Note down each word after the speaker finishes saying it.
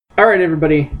All right,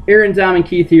 everybody. Aaron, Dom, and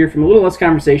Keith here from a Little Less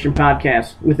Conversation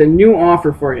podcast with a new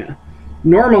offer for you.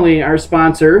 Normally, our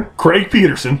sponsor, Craig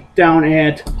Peterson, down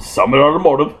at Summit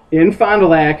Automotive in Fond du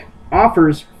Lac,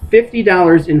 offers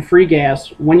 $50 in free gas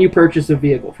when you purchase a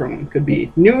vehicle from them. Could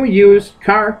be new, used,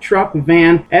 car, truck,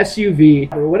 van,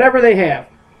 SUV, or whatever they have.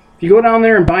 If you go down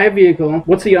there and buy a vehicle,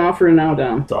 what's the offer now,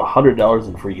 Dom? It's $100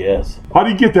 in free gas. How do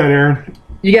you get that, Aaron?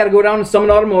 You got to go down to Summit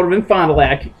Automotive in Fond du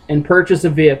Lac and purchase a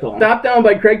vehicle. Stop down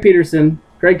by Craig Peterson.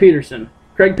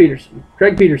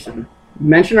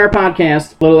 Mention our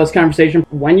podcast, Little Less Conversation,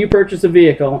 when you purchase a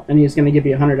vehicle, and he's going to give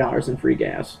you $100 in free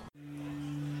gas.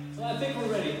 So I think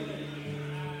we're ready.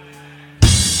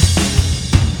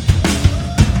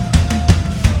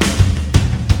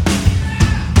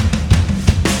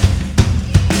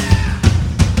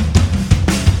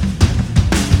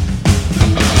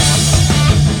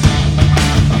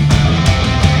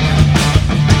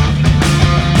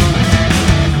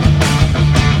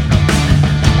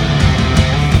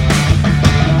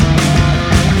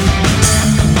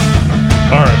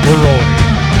 We're rolling.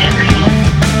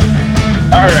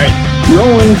 All right.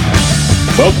 Rolling.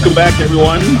 Welcome back,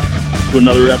 everyone, to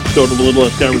another episode of the Little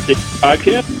Less Conversation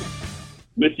podcast.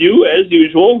 With you, as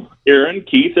usual, Aaron,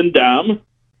 Keith, and Dom.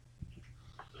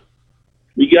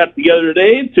 We got together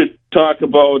today to talk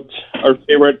about our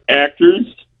favorite actors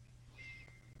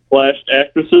 /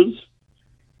 actresses.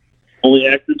 Only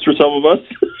actors for some of us.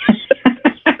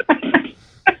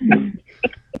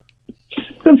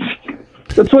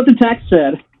 That's what the text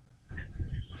said.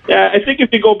 Yeah, I think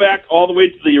if you go back all the way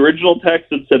to the original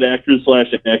text, it said actors /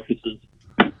 actresses.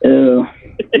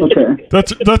 Okay.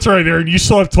 That's right, Aaron. You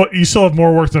still have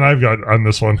more work than I've got on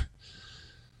this one.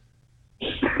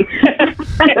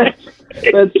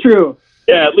 That's true.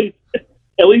 Yeah, at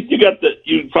least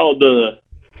you followed the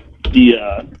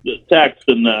text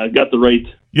and got the right.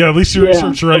 Yeah, at least you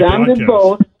researched the right Dom podcast. did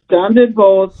both. Dom did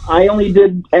both. I only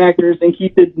did actors, and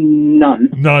Keith did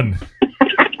none. None.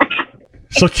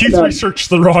 So Keith researched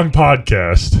the wrong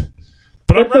podcast.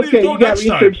 But That's I'm ready okay. to go You got next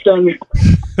research time. done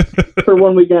for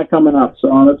one we got coming up. So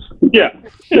that's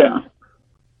Yeah.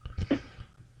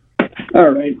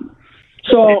 All right.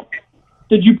 So,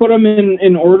 did you put them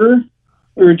in order,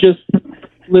 or just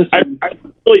listen? I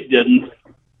really didn't.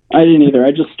 I didn't either.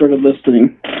 I just started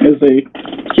listening as they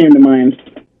came to mind.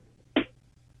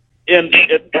 And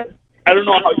I don't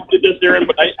know how you did this, Aaron,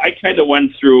 but I kind of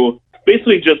went through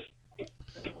basically just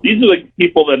these are the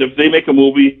people that if they make a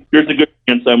movie, there's a good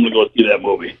chance I'm going to go see that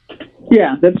movie.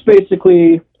 Yeah, that's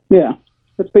basically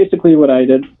what I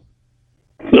did.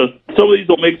 So some of these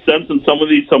will make sense, and some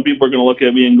people are going to look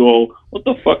at me and go, "What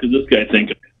the fuck is this guy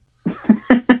thinking?"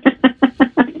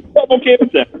 I'm okay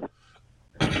with that.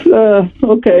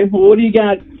 Okay. Well, what do you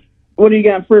got? What do you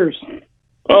got first?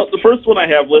 Well, the first one I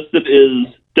have listed is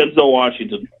Denzel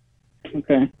Washington.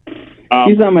 Okay.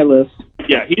 He's on my list.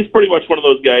 Yeah, he's pretty much one of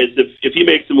those guys. If he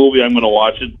makes a movie, I'm going to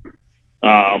watch it.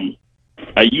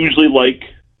 I usually like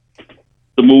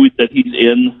the movies that he's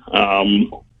in.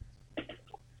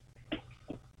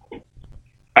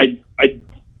 I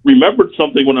remembered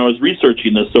something when I was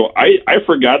researching this, so I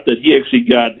forgot that he actually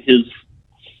got his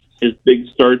big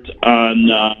start on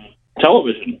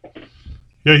television.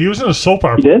 Yeah, he was in a soap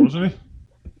opera, wasn't he?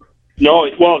 No,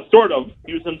 well, sort of.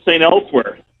 He was in St.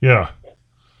 Elsewhere. Yeah.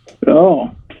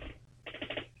 Oh.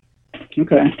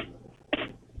 Okay.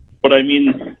 But I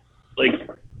mean, like,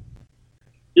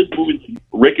 his movies,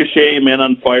 Ricochet, Man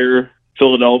on Fire,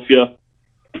 Philadelphia.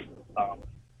 I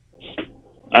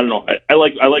don't know. I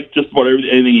like just about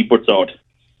anything he puts out.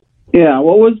 Yeah.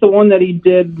 What was the one that he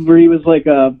did where he was like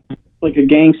a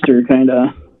gangster kind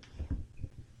of?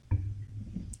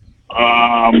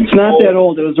 It's not that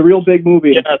old. It was a real big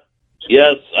movie.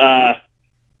 Yes.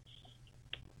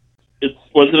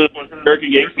 Was it American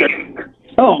Gangster?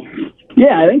 Oh,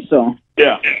 yeah, I think so.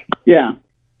 Yeah. Yeah.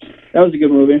 That was a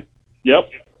good movie. Yep.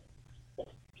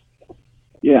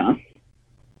 Yeah.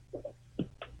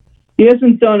 He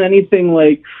hasn't done anything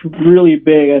like really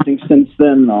big, I think, since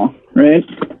then, though, right?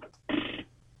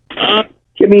 I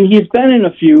mean, he's been in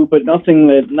a few, but nothing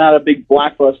not a big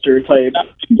blockbuster type. Not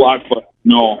a big blockbuster,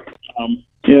 no.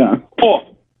 Yeah.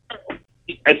 Oh,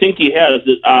 I think he has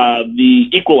the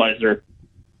Equalizer.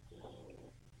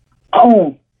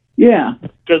 Oh, yeah.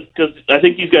 Because I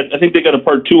think they got a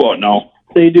part 2 out now.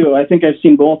 They do. I think I've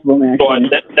seen both of them, actually.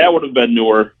 So that would have been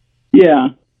newer. Yeah.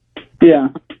 Yeah.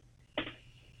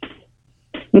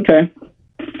 Okay.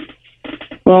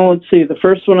 Well, let's see. The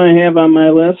first one I have on my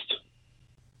list,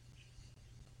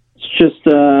 it's just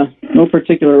no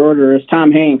particular order, is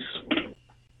Tom Hanks.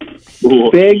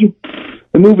 Ooh. Big.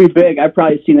 The movie Big, I've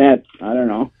probably seen that, I don't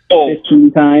know,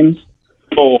 15 times.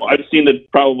 Oh, I've seen it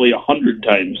probably 100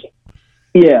 times.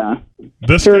 Yeah.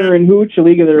 This Turner guy, and Hooch, A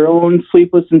League of Their Own,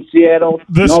 Sleepless in Seattle,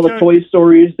 and all the Toy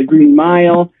Stories, The Green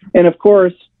Mile, and of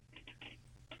course,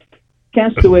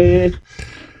 Castaway,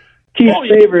 Keith's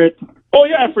favorite. Oh,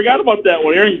 yeah, I forgot about that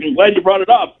one, Aaron. I'm glad you brought it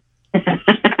up.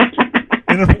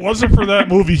 and if it wasn't for that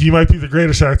movie, he might be the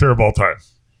greatest actor of all time.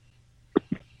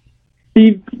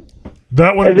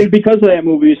 That one, I think because of that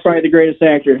movie, he's probably the greatest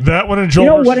actor. That one and Joe. You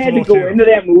know what had to go into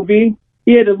that movie?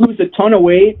 He had to lose a ton of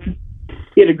weight.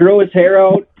 He had to grow his hair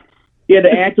out. He had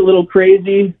to act a little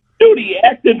crazy. Dude, he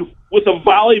acted with a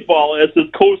volleyball as his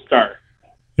co-star.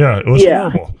 Yeah, it was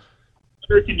horrible.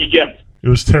 What can you get? It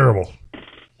was terrible.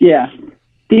 Yeah.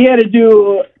 He had to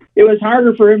do... It was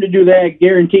harder for him to do that,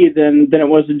 guaranteed, than it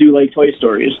was to do, like, Toy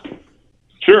Stories.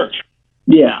 Sure.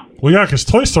 Yeah. Well, yeah, because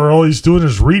Toy Story, all he's doing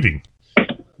is reading.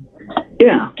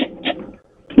 Yeah.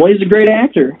 Well, he's a great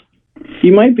actor.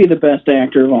 He might be the best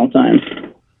actor of all time.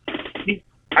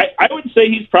 I would say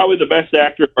he's probably the best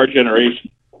actor of our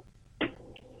generation.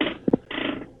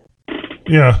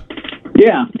 Yeah.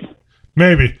 Yeah.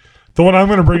 Maybe. The one I'm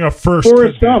going to bring up first.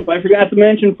 Forrest Gump. I forgot to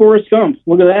mention Forrest Gump.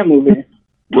 Look at that movie.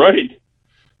 Right.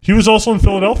 He was also in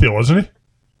Philadelphia, wasn't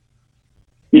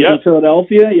he? Yeah. In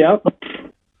Philadelphia, yep.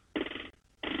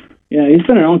 Yeah, he's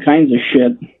been in all kinds of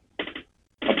shit.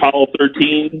 Apollo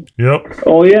 13. Yep.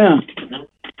 Oh, yeah.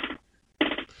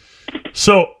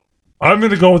 So, I'm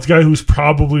going to go with the guy who's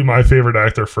probably my favorite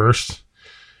actor first.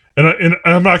 And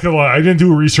I'm not going to lie, I didn't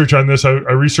do research on this. I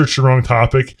researched the wrong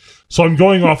topic. So I'm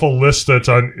going off a list that's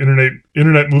on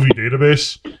Internet Movie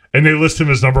Database, and they list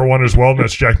him as number one as well, and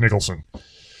that's Jack Nicholson.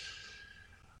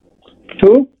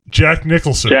 Who? Jack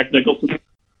Nicholson. Jack Nicholson.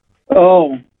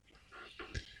 Oh.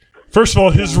 First of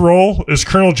all, his role as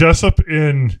Colonel Jessup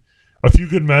in A Few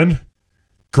Good Men,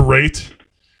 great.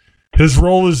 His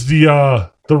role as the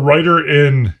writer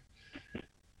in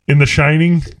The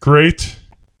Shining, great.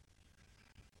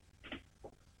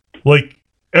 Like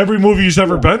every movie he's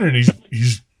ever been in,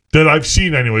 he's that I've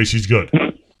seen anyways, he's good.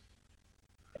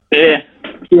 Yeah.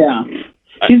 Yeah.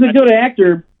 He's a good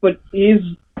actor, but he's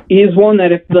one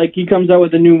that if like he comes out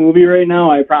with a new movie right now,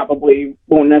 I probably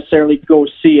won't necessarily go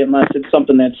see unless it's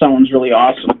something that sounds really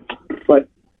awesome. But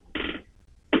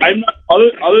I'm not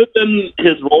other than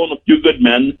his role in A Few Good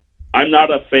Men, I'm not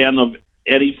a fan of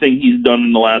anything he's done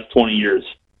in the last 20 years.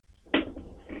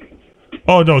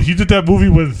 Oh no, he did that movie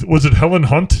with, was it Helen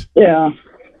Hunt? Yeah.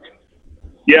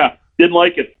 Yeah, didn't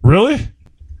like it. Really?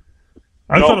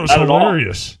 I No, thought it was not at all.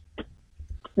 hilarious.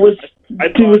 Was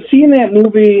he in that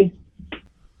movie?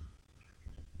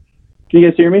 Can you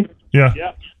guys hear me? Yeah.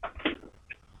 Yeah.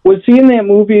 Was he in that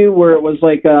movie where it was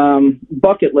like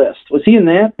Bucket List? Was he in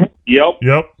that? Yep.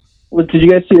 Did you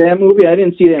guys see that movie? I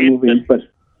didn't see that movie, but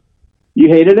you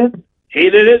hated it?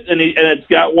 Hated it, and it's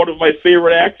got one of my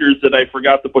favorite actors that I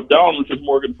forgot to put down, which is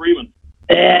Morgan Freeman.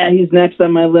 Yeah, he's next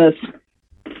on my list.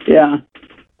 Yeah.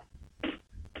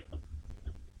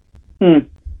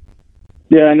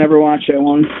 Yeah, I never watched that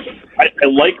one. I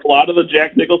like a lot of the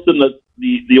Jack Nicholson,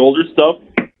 the older stuff.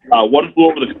 One Flew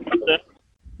Over the Cuckoo's Nest,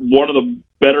 one of the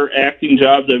better acting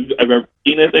jobs I've ever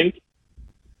seen, I think.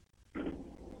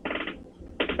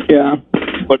 Yeah.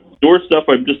 But newer stuff,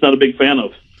 I'm just not a big fan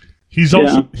of. He's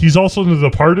also in The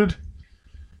Departed.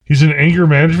 He's in Anger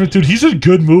Management, dude. He's in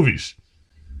good movies.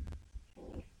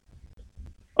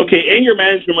 Okay, Anger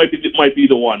Management might be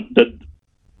the one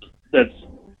that's,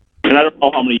 and I don't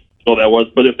know how many years ago that was,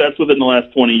 but if that's within the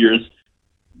last 20 years,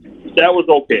 that was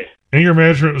okay. Anger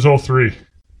Management was 03.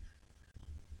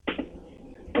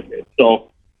 Okay,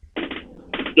 so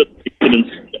just in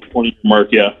the 20 mark,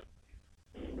 yeah.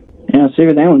 Yeah,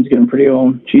 Saving that one's getting pretty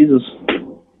old. Jesus.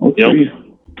 Yep.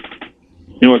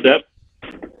 You know what that?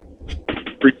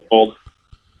 Pretty old.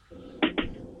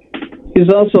 He's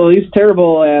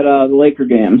terrible at the Laker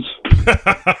games.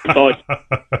 Oh,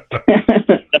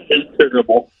 that is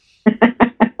terrible.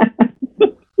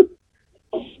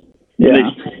 Yeah.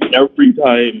 Every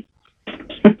time.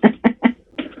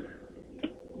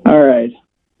 All right.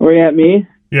 Were you at me?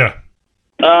 Yeah.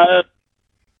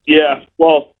 Yeah.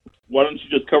 Well, why don't you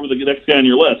just cover the next guy on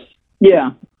your list?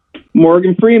 Yeah.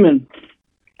 Morgan Freeman.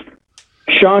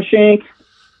 Shawshank.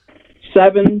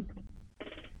 Seven.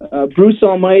 Bruce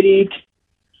Almighty.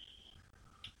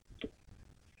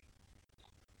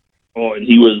 Oh, and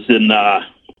he was in.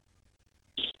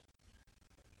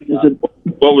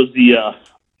 What was the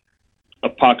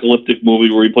apocalyptic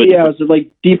movie where he played? Yeah, was it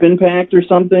like Deep Impact or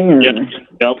something? Or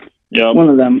Yep. One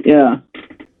of them. Yeah.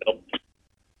 Yep.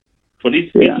 But he's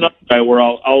another guy where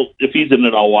I'll if he's in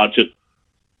it, I'll watch it.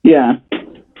 Yeah.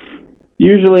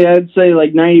 Usually, I'd say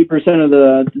like 90% of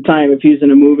the time, if he's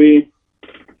in a movie,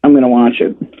 I'm gonna watch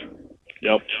it.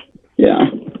 Yep. Yeah.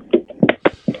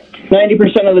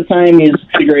 90% of the time, he's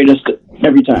the greatest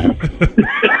every time.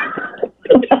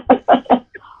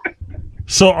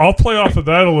 So I'll play off of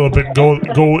that a little bit and go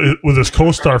with his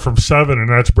co-star from Seven, and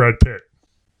that's Brad Pitt.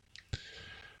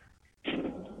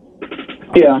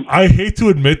 Yeah. I hate to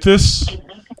admit this,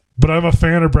 but I'm a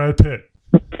fan of Brad Pitt.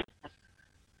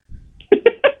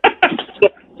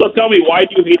 So tell me, why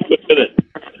do you hate to admit it?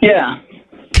 Yeah.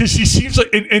 Because he seems like,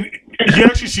 and he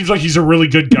actually seems like he's a really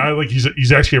good guy. Like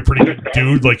he's actually a pretty good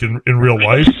dude, like in real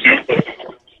life.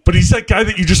 But he's that guy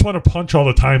that you just want to punch all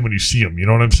the time when you see him. You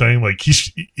know what I'm saying? Like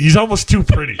he's almost too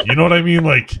pretty. You know what I mean?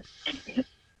 Like,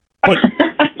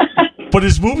 but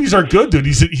his movies are good, dude.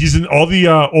 He's in all the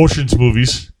Ocean's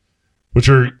movies, which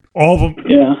are all of them.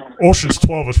 Yeah. Ocean's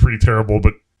 12 was pretty terrible,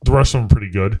 but the rest of them are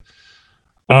pretty good.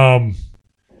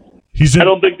 He's in. I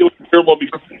don't think it was terrible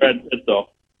because of Brad Pitt, though.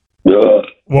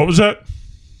 What was that?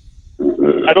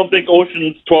 I don't think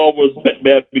Ocean's 12 was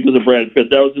bad because of Brad Pitt.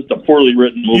 That was just a poorly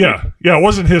written movie. Yeah, it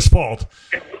wasn't his fault.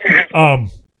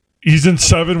 He's in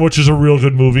Seven, which is a real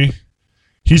good movie.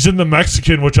 He's in The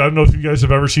Mexican, which I don't know if you guys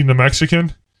have ever seen The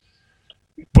Mexican,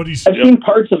 but I've seen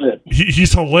parts of it.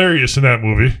 He's hilarious in that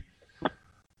movie.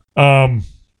 And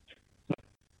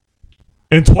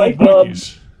 12 Fight Club.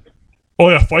 Monkeys. Oh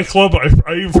yeah, Fight Club.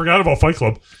 I even forgot about Fight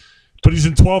Club. But he's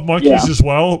in 12 Monkeys as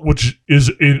well, which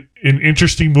is an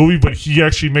interesting movie, but he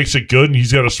actually makes it good, and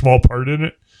he's got a small part in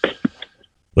it.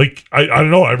 Like, I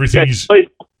don't know, everything Yeah, he's... he plays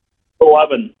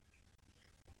 11.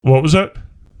 What was that?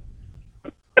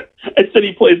 I said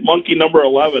he plays monkey number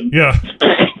 11. Yeah.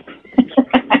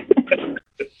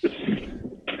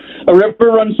 A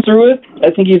River Runs Through It. I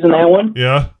think he's in that one.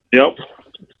 Yeah. Yep.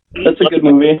 That's a good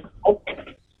movie.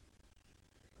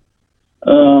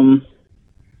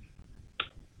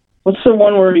 What's the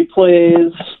one where he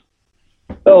plays?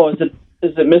 Oh, is it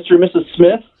Mr. and Mrs.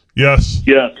 Smith? Yes.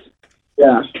 Yes.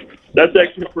 Yeah. That's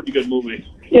actually a pretty good movie.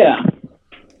 Yeah.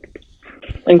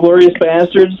 Inglourious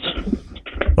Bastards.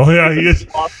 Oh, yeah, he is.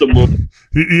 Awesome movie.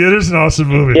 It is an awesome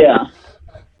movie. Yeah.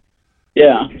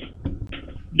 Yeah.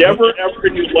 Never ever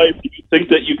in your life do you think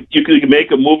that you could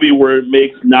make a movie where it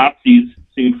makes Nazis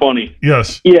seem funny.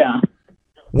 Yes. Yeah.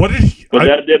 What did he... But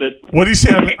that did it. What did he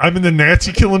say? I'm in the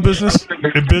Nazi killing business,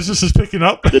 and business is picking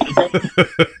up.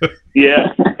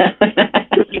 Yeah.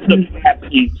 The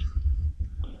Nazis.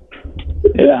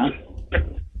 Yeah.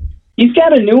 He's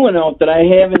got a new one out that I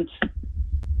haven't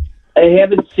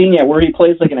seen yet, where he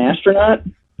plays like an astronaut.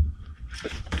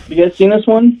 You guys seen this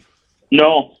one?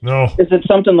 No. No. Is it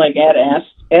something like Ad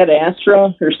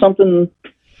Astra or something?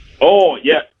 Oh,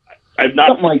 yeah. I've not.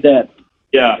 Something like that.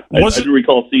 Yeah. I do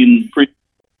recall seeing.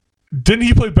 Didn't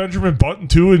he play Benjamin Button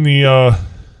too in the?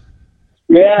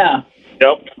 Yeah.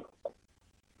 Yep.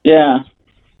 Yeah.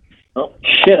 Oh.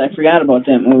 Shit, I forgot about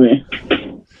that movie.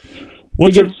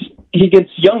 He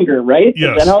gets younger, right?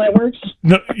 Yes. Is that how that works?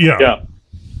 No, yeah. Yeah.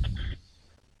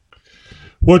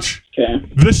 Which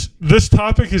this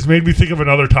topic has made me think of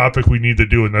another topic we need to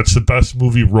do, and that's the best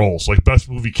movie roles, like best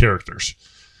movie characters.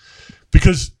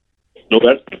 Because no,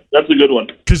 that's a good one.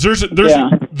 Because there's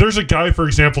a guy, for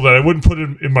example, that I wouldn't put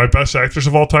in my best actors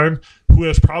of all time, who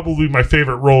has probably my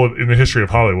favorite role in the history of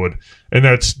Hollywood, and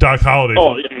that's Doc Holliday.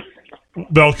 Oh, yeah.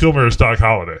 Val Kilmer is Doc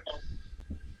Holliday.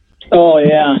 Oh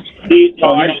yeah.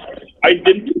 I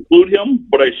didn't include him,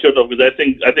 but I should have, because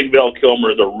I think Val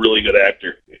Kilmer is a really good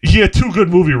actor. He had two good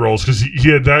movie roles, because he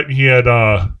had that, and he had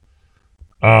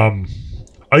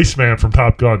Iceman from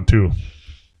Top Gun too.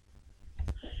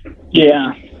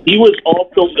 Yeah. He was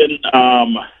also in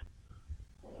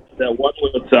that one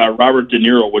with Robert De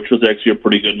Niro, which was actually a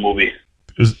pretty good movie.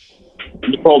 It's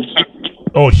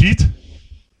called Heat?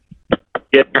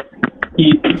 Yeah.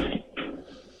 Heat.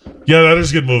 Yeah, that is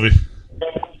a good movie.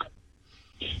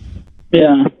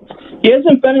 Yeah. He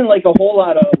hasn't been in like a whole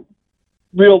lot of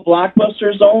real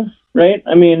blockbusters though, right?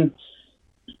 I mean,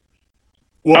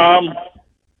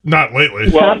 not lately.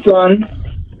 Top Gun.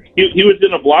 He was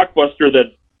in a blockbuster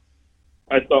that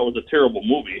I thought was a terrible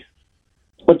movie.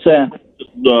 What's that?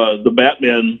 The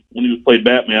Batman, when he played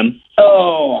Batman.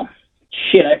 Oh,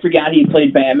 shit! I forgot he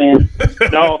played Batman.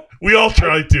 No, we all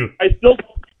tried to.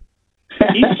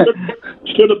 He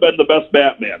should have been the best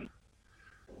Batman,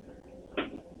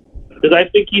 because I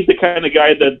think he's the kind of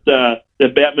guy that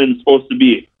Batman is supposed to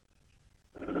be.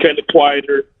 Kind of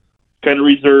quieter, kind of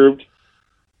reserved.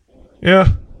 Yeah.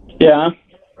 Yeah.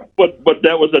 But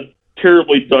that was a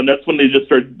terribly done. That's when they just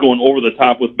started going over the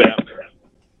top with Batman.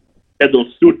 Had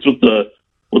those suits with the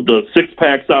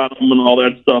 6-packs on them and all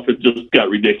that stuff. It just got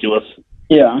ridiculous.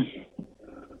 Yeah.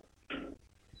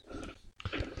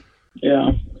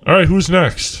 Yeah. All right, who's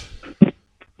next?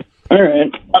 All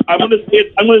right. I'm gonna say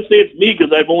it's me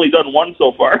because I've only done one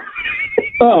so far.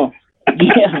 Oh,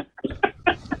 yeah.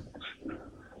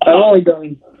 I've only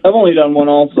done one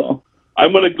also.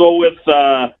 I'm gonna go with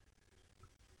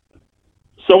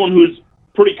someone who's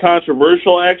pretty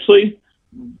controversial, actually.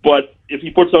 But if he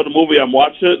puts out a movie, I'm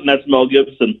watching it, and that's Mel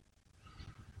Gibson.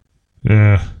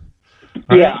 Yeah.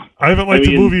 Yeah. I haven't liked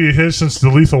a movie of his since the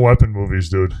Lethal Weapon movies,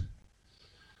 dude.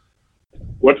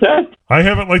 What's that? I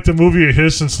haven't liked a movie of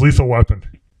his since Lethal Weapon.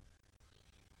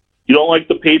 You don't like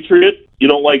The Patriot? You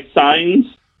don't like Signs?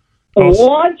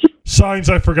 What? Signs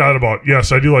I forgot about.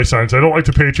 Yes, I do like Signs. I don't like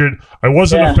The Patriot. I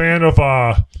wasn't a fan of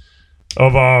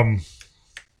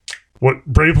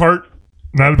Braveheart.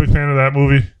 Not a big fan of that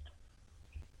movie.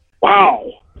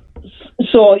 Wow.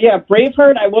 So, yeah,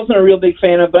 Braveheart I wasn't a real big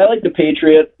fan of, but I like The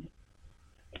Patriot.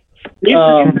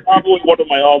 Patriot is probably one of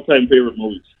my all-time favorite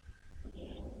movies.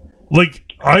 Like,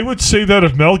 I would say that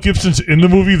if Mel Gibson's in the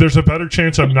movie, there's a better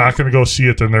chance I'm not going to go see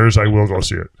it than there is I will go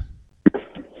see it.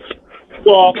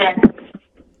 Well,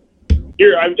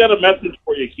 here, I've got a message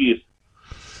for you, Keith.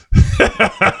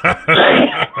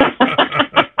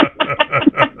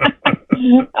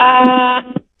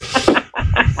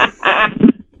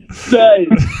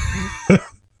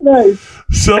 Nice.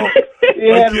 So He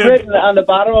had written on the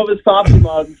bottom of his coffee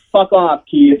mug, "Fuck off,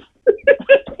 Keith,"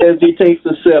 as he takes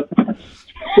a sip. Of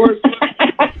course,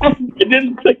 I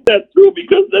didn't think that through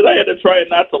because then I had to try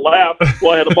not to laugh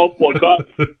while I had a mouthful of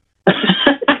coffee.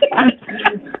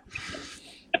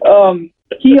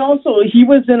 He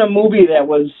was in a movie that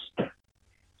was,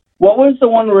 what was the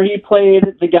one where he played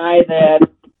the guy that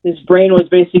his brain was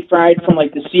basically fried from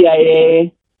like the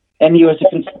CIA, and he was a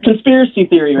conspiracy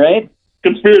theory, right?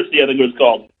 Conspiracy, I think it was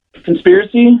called.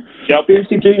 Conspiracy? Yep.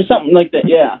 Conspiracy theory, something like that,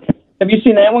 yeah. Have you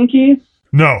seen that one, Keith?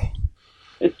 No.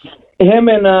 It's him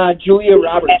and Julia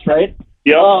Roberts, right?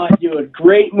 Yep. Oh, dude,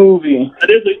 great movie.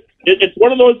 It's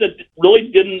one of those that really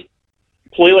didn't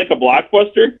play like a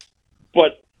blockbuster,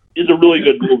 but is a really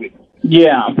good movie.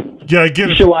 Yeah. Yeah, I get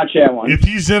You it. should watch that one. If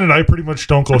he's in it, I pretty much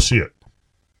don't go see it.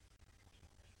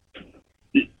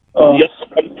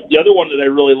 The other one that I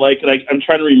really like, and I'm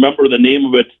trying to remember the name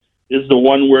of it, is the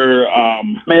one where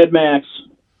Mad Max.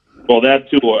 Well, that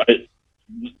too.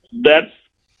 That's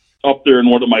up there in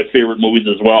one of my favorite movies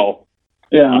as well.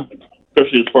 Yeah.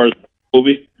 Especially as far as the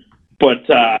movie. But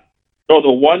the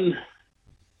one,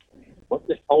 what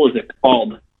the hell is it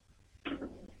called?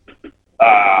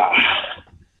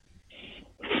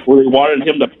 Where they wanted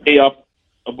him to pay up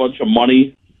a bunch of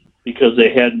money because they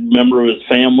had a member of his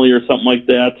family or something like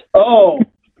that. Oh,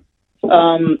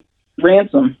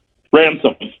 Ransom.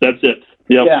 Ransom. That's it.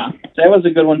 Yep. Yeah, that was a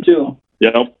good one too.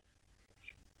 Yep. Yeah.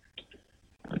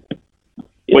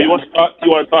 Well, you want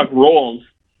to talk roles?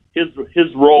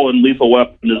 His role in Lethal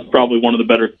Weapon is probably one of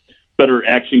the better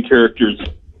action characters.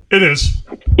 It is.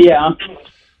 Yeah.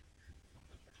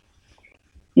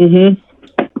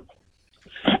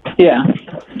 Yeah.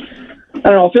 I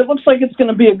don't know, if it looks like it's going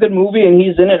to be a good movie and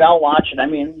he's in it, I'll watch it. I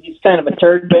mean, he's kind of a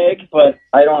turd bag, but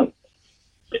I don't.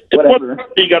 Whatever.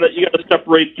 You gotta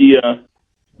separate the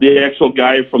actual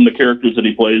guy from the characters that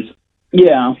he plays.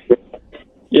 Yeah.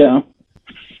 Yeah.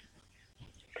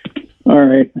 All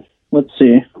right. Let's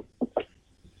see.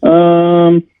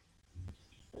 Tom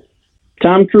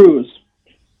Cruise.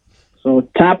 So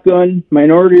Top Gun,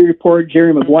 Minority Report,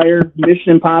 Jerry Maguire,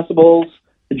 Mission Impossibles,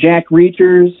 The Jack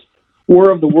Reachers, War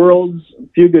of the Worlds, A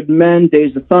Few Good Men,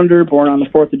 Days of Thunder, Born on the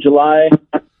 4th of July.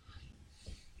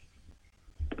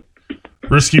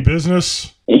 Risky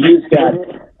Business. He's got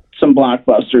some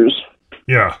blockbusters.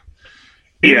 Yeah.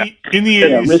 Yeah. In the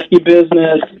Yeah, 80s. Risky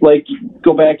Business, like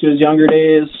go back to his younger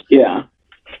days. Yeah.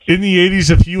 In the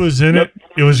 80s, if he was in it,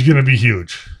 it was going to be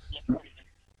huge.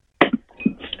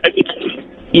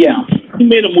 Yeah. He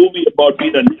made a movie about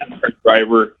being a NASCAR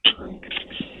driver.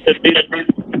 It made it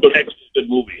an actually good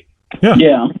movie. Yeah.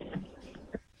 Yeah.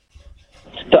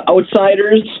 The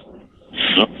Outsiders.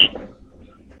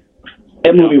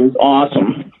 That movie was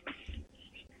awesome.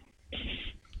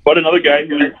 But another guy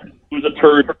who's a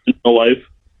turd in real life.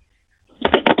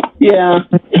 Yeah.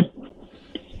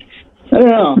 I don't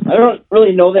know. I don't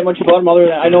really know that much about him other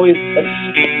than I know he's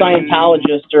a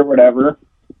Scientologist or whatever.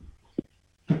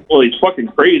 Well, he's fucking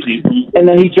crazy. And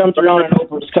then he jumped around on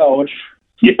Oprah's couch.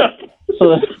 Yeah.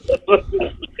 So that's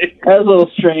a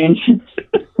little strange.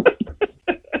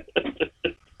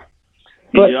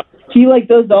 But yeah. he like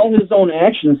does all his own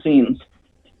action scenes.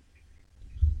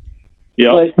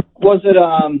 Yeah. Like was it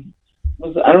I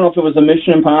don't know if it was a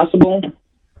Mission Impossible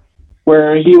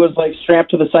where he was like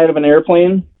strapped to the side of an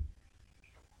airplane.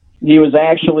 He was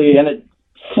actually, and it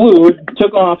flew,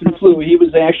 took off and flew. He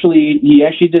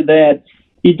actually did that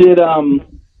He did a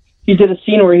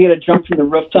scene where he had to jump from the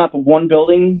rooftop of one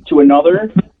building to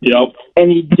another. Yep.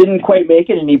 And he didn't quite make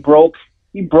it, and he broke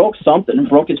something,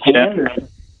 broke his hand or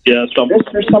something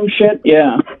or some shit.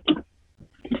 Yeah.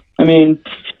 I mean,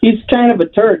 he's kind of a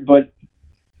turd, but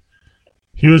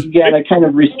you gotta kind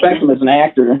of respect him as an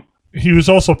actor. He was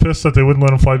also pissed that they wouldn't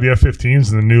let him fly the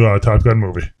F-15s in the new Top Gun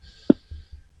movie.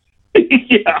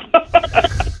 Yeah.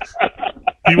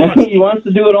 He wants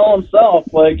to do it all himself.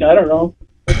 Like, I don't know.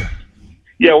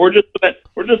 Yeah, we're just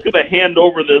gonna hand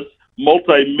over this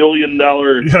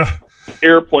multi-million-dollar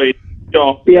airplane.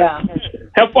 Yeah.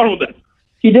 Have fun with it.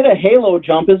 He did a halo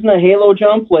jump. Isn't a halo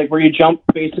jump like where you jump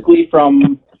basically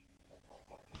from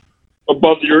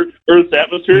above the Earth's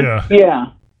atmosphere? Yeah. Yeah.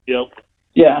 Yep.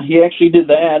 Yeah, he actually did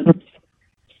that.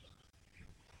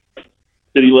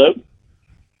 Did he live?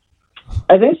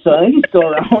 I think so. I think he's still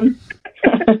around.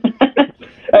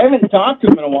 I haven't talked to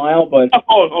him in a while, but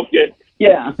oh, okay.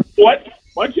 Yeah. What?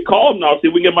 Why don't you call him now? See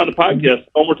if we can get him on the podcast.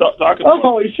 When we're talking.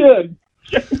 Oh, he should.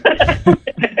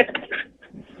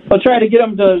 I'll try to get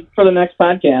him for the next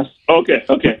podcast. Okay.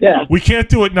 Yeah. We can't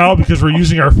do it now because we're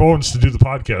using our phones to do the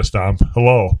podcast, Tom.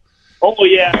 Hello. Oh,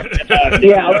 yeah.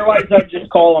 Yeah, otherwise I'd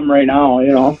just call him right now,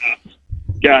 you know.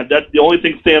 God, that's the only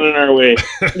thing standing in our way.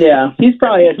 Yeah, he's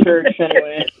probably at church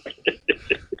anyway.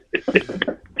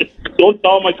 Don't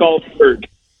tell him I call him church.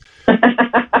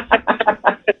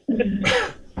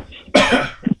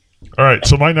 All right,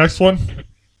 so my next one,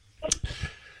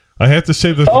 I have to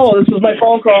say this. Oh, this is my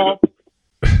phone call.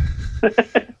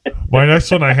 My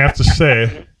next one, I have to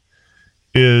say,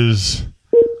 is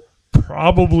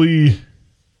probably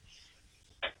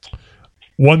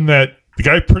one that the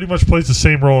guy pretty much plays the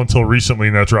same role until recently,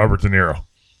 and that's Robert De Niro.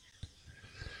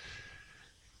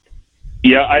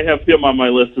 Yeah, I have him on my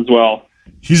list as well.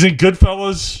 He's in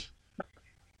Goodfellas.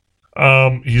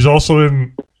 He's also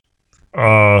in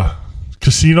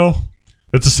Casino.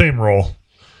 It's the same role.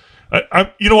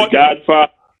 You know what?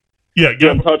 Godfather. Yeah,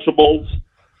 Untouchables.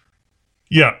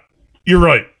 Yeah, you're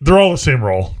right. They're all the same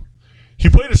role. He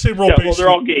played the same role. Yeah, basically, well, they're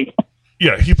all gay.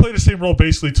 Yeah, he played the same role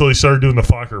basically until he started doing the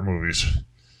Fokker movies.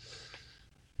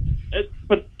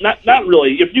 But not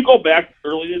really. If you go back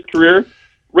early in his career,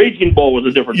 Raging Bull was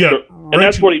a different story. And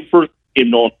that's when he first came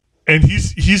known. And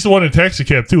he's the one in Taxi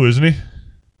Cab too, isn't he?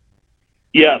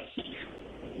 Yes.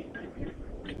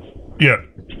 Yeah.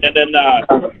 And then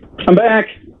I'm back.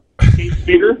 Kate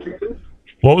Spear.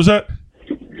 What was that?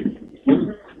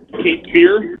 Kate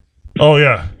Spear. Oh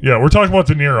yeah. We're talking about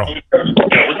De Niro.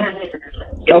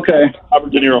 Okay.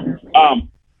 Robert De Niro.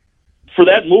 For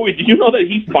that movie, did you know that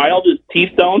he filed his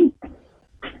teeth down?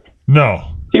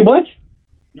 No. He what?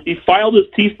 He filed his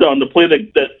teeth down to play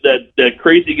that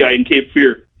crazy guy in Cape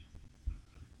Fear.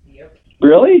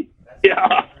 Really?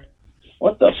 Yeah.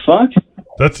 What the fuck?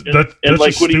 That's like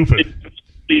just stupid.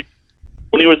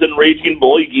 When he was in Raging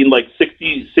Bull, he gained like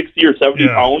 60 or 70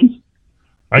 pounds.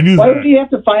 I knew Why that. would he have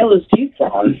to file his teeth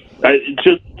down?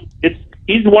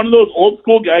 He's one of those old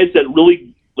school guys that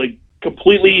really like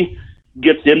completely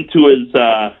gets into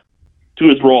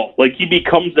his role. Like he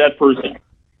becomes that person.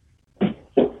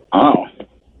 Oh.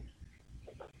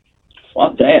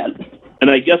 Fuck that.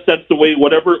 And I guess that's the way.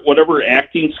 Whatever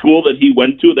acting school that he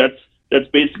went to, that's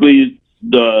basically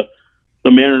the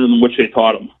manner in which they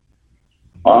taught him.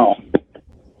 Wow.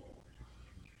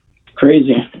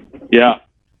 Crazy. Yeah.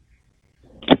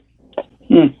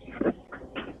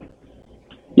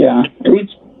 Yeah. He's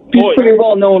pretty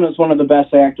well known as one of the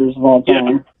best actors of all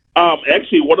time. Yeah.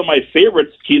 Actually, one of my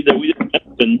favorites, Keith, that we didn't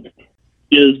mention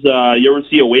is you ever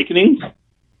see Awakening?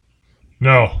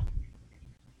 No.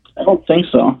 I don't think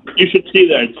so. You should see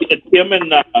that. It's him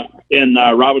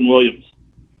and Robin Williams.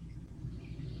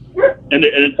 And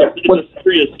it's a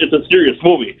serious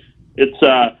movie. It's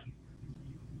De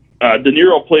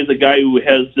Niro plays a guy who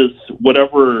has this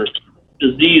whatever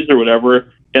disease or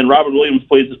whatever, and Robin Williams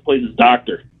plays his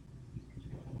doctor.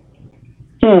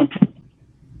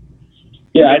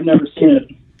 Yeah, I've never seen it.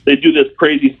 They do this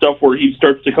crazy stuff where he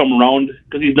starts to come around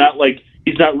because he's not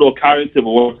real cognitive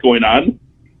of what's going on,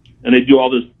 and they do all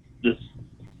this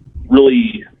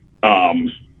really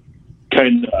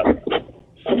kind of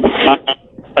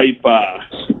type.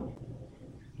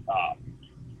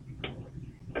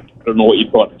 I don't know what you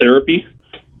call it, therapy,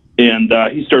 and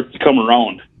he starts to come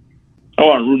around. I don't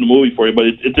want to ruin the movie for you, but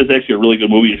it's just actually a really good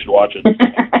movie. You should watch it.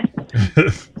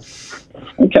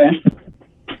 Okay.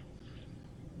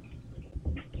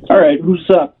 All right, who's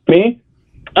up? Me?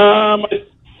 I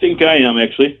think I am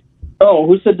actually. Oh,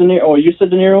 who said De Niro? Oh, you said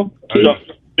De Niro? No,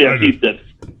 yeah, Keith did.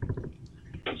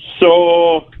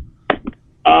 So,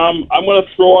 I'm going to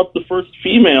throw out the first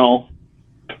female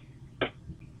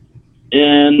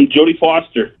and Jodie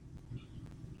Foster.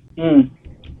 Hmm.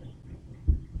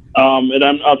 And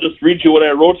I'll just read you what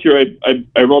I wrote here.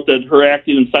 I wrote that her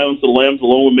acting in Silence of the Lambs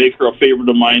alone would make her a favorite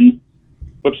of mine.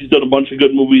 But she's done a bunch of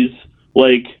good movies.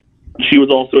 Like, she was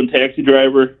also in Taxi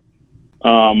Driver,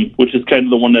 which is kind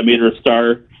of the one that made her a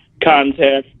star.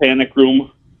 Contact, Panic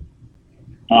Room.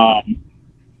 And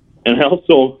I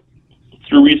also,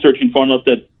 through researching, found out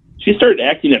that she started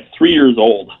acting at 3 years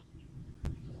old.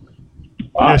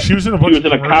 Yeah, she was in a bunch of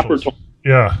Copper commercials.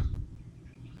 Yeah.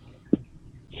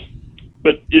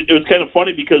 But it was kind of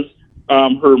funny because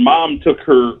her mom took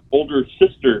her older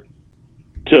sister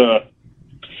to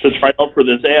try out for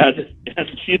this ad, and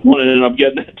she's the one that ended up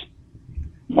getting it.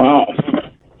 Wow.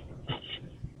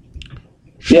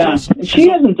 Yeah, she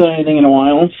hasn't done anything in a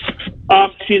while.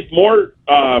 She's more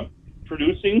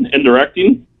producing and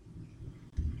directing.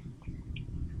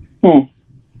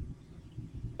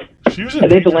 She was I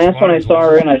think the last one I saw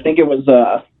her in, I think it was,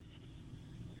 I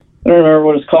don't remember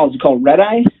what it's called. It's called Red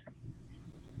Eye?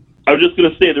 I was just going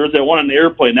to say, there was that one on the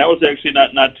airplane. That was actually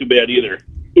not too bad either.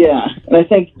 Yeah, and I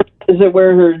think, is it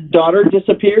where her daughter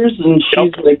disappears and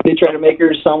she's like, they try to make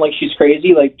her sound like she's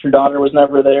crazy, like her daughter was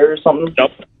never there or something?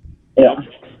 Yep. Yeah.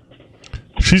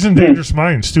 She's in Dangerous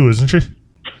Minds, too, isn't she?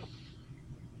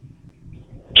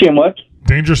 She in what?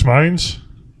 Dangerous Minds?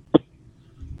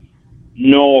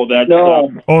 No, that's...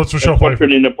 No. Oh, it's Michelle what's her Pfeiffer.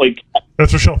 name to play...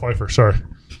 That's Michelle Pfeiffer, sorry.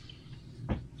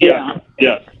 Yeah.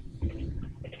 Yes.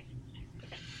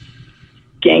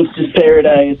 Gangsta's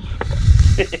Paradise.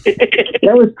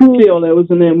 That was Coolio that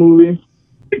was in that movie.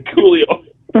 Coolio.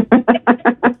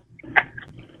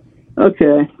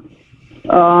 Okay.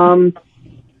 How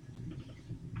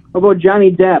about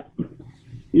Johnny Depp?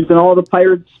 He's in all the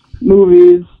Pirates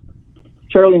movies.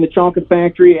 Charlie and the Chocolate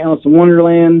Factory, Alice in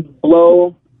Wonderland,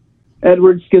 Blow,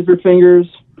 Edward Scissorfingers,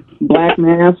 Black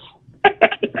Mass.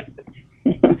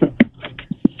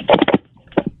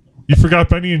 You forgot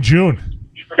Benny and June.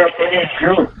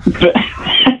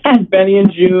 Benny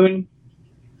and June.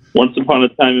 Once Upon a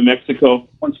Time in Mexico.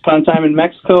 Once Upon a Time in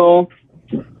Mexico.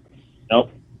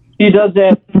 Nope. He does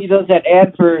that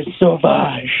ad for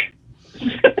Sauvage.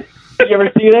 Did you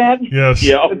ever see that? Yes.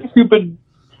 Yeah. That stupid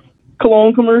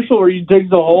cologne commercial where he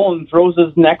digs a hole and throws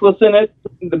his necklace in it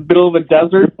in the middle of a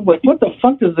desert. I'm like, what the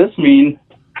fuck does this mean?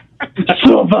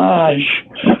 Sauvage.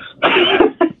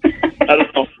 I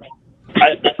don't know.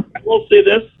 I will say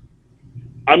this.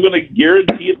 I'm going to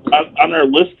guarantee it on our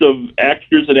list of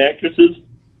actors and actresses,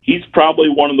 he's probably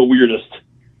one of the weirdest.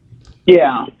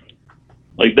 Yeah.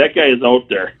 Like, that guy is out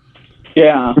there.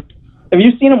 Yeah. Have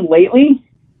you seen him lately?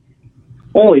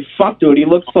 Holy fuck, dude. He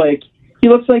looks like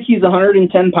he's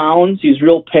 110 pounds. He's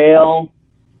real pale.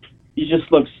 He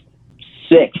just looks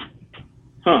sick.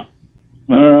 Huh.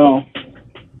 I don't know.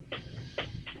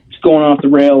 He's going off the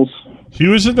rails. He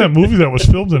was in that movie that was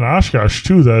filmed in Oshkosh,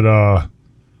 too, that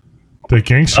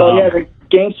gangster. Oh, yeah, the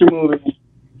gangster movie.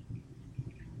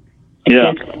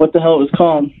 Yeah. What the hell it was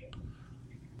called?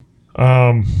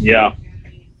 Yeah.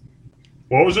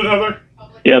 What was it, Heather?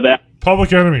 Yeah, that.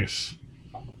 Public Enemies.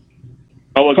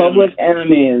 Public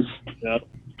Enemies. Yeah.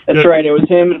 That's Yeah. right. It was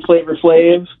him and Flavor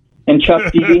Flav and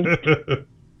Chuck D.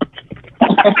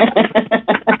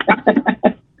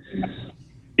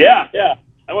 Yeah.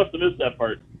 I must have missed that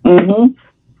part. Mm-hmm.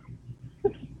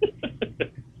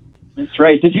 That's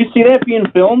right. Did you see that being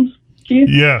filmed, Keith?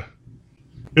 Yeah.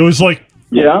 It was like,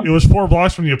 Yeah. it was 4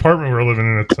 blocks from the apartment we were living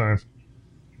in at the time.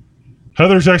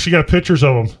 Heather's actually got pictures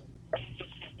of him.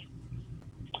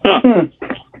 Huh.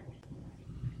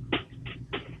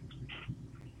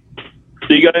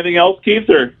 So you got anything else, Keith?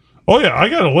 Or? Oh, yeah, I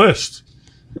got a list.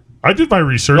 I did my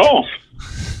research. Oh.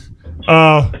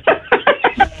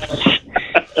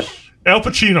 Al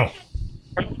Pacino.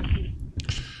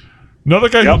 Another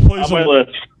guy Yep, who plays on my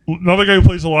list. another guy who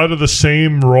plays a lot of the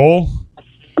same role,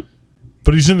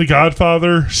 but he's in The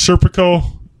Godfather,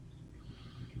 Serpico,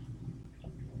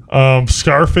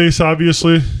 Scarface,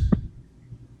 obviously,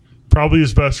 probably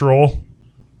his best role.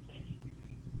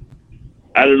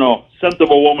 I don't know. Scent of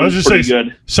a Woman is pretty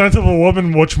good. Scent of a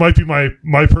Woman, which might be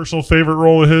my personal favorite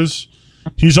role of his.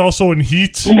 He's also in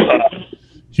Heat.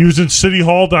 He was in City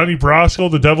Hall, Donnie Brasco,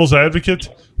 The Devil's Advocate,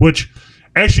 which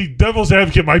actually Devil's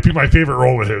Advocate might be my favorite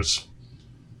role of his.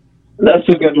 That's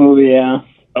a good movie, yeah.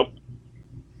 Oh.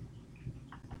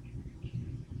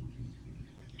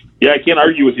 Yeah, I can't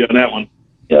argue with you on that one.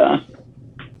 Yeah.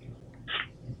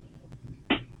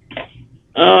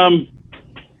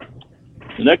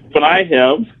 The next one I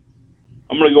have,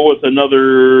 I'm going to go with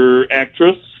another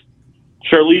actress,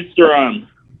 Charlize Theron.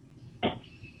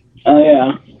 Oh,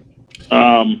 yeah.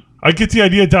 I get the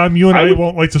idea, Dom, you and I would-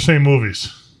 won't like the same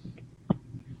movies.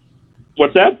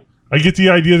 What's that? I get the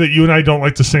idea that you and I don't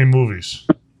like the same movies.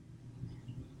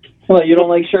 Well, you don't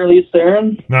like Charlize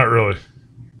Theron? Not really.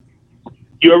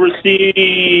 You ever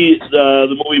see the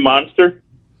movie Monster?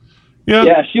 Yeah.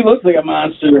 Yeah, she looks like a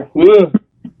monster. Ugh.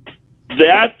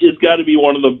 That has got to be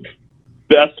one of the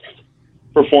best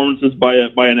performances by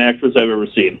an actress I've ever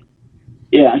seen.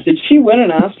 Yeah, did she win an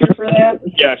Oscar for that?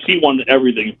 Yeah, she won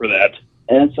everything for that.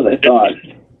 That's what I thought.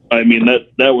 I mean, that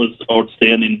was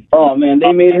outstanding. Oh, man,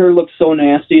 they made her look so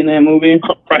nasty in that movie.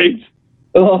 Right?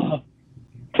 Oh,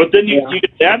 But then you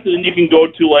get that, and then you can go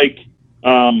to, like,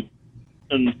 a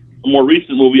more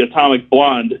recent movie, Atomic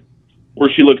Blonde, where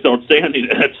she looks outstanding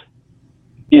in it.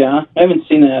 yeah, I haven't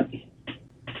seen that.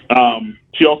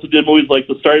 She also did movies like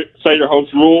The Cider House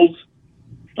Rules,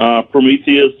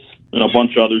 Prometheus, and a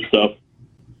bunch of other stuff.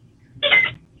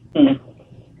 Hmm.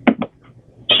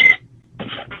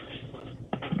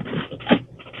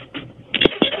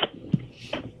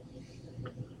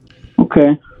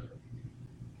 Okay.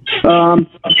 How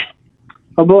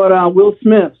about Will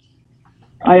Smith?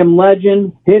 I Am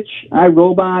Legend, Hitch, I,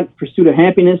 Robot, Pursuit of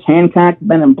Happiness, Hancock,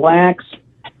 Men in Blacks,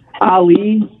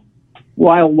 Ali,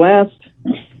 Wild West.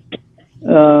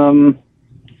 And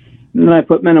then I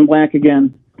put Men in Black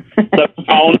again. 7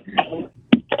 pounds.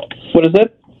 What is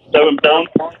it? 7 pounds.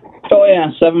 Oh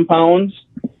yeah, 7 pounds.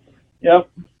 Yep.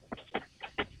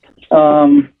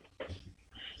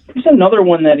 There's another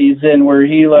one that he's in where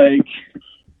he like,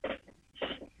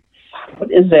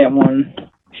 what is that one?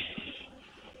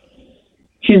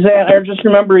 I just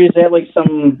remember he's at like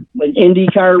some like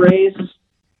IndyCar race.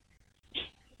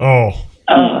 Oh.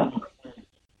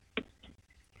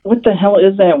 What the hell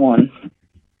is that one?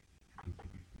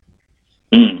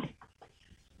 That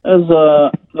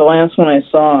was the last one I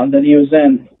saw that he was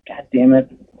in. God damn it.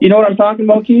 You know what I'm talking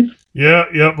about, Keith? Yeah.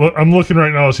 Well, I'm looking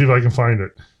right now to see if I can find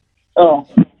it. Oh.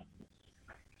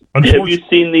 Have you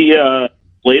seen the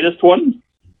latest one?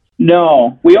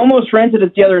 No. We almost rented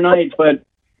it the other night, but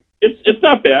It's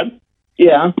not bad.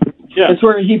 yeah. Yeah. It's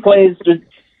where he plays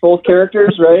both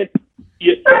characters, right?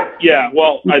 Yeah.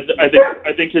 Well,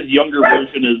 I think his younger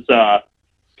version is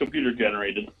computer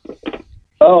generated.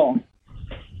 Oh.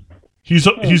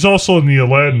 He's also in the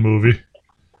Aladdin movie.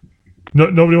 No,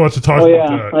 nobody wants to talk Oh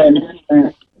about yeah. that. I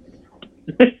understand.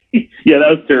 Yeah, that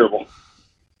was terrible.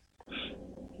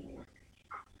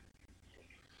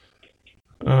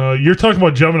 You're talking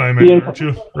about Gemini Man, Yeah. aren't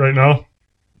you? Right now.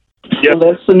 Yeah,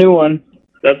 Well, that's the new one.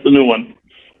 that's the new one.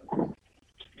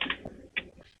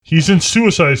 He's in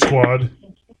Suicide Squad.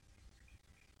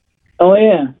 Oh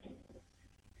yeah.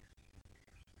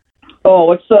 Oh,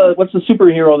 what's the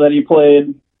superhero that he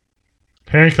played?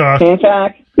 Hancock.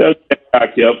 Hancock? That's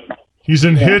back. Yep. He's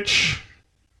in Yeah. Hitch.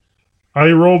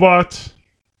 I, Robot.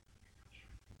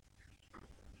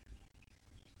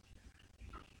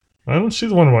 I don't see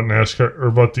the one about NASCAR or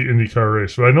about the IndyCar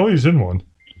race, but I know he's in one.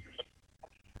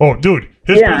 Oh, dude,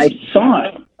 Yeah, I saw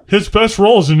it. his best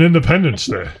role is in Independence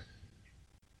Day.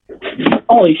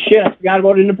 Holy shit, I forgot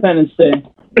about Independence Day.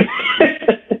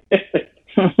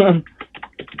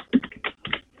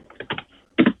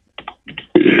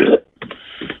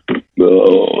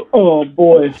 Oh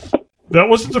boy. That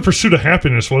wasn't The Pursuit of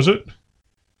Happiness, was it?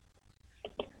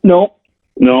 Nope.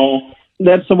 No,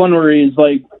 That's the one where he's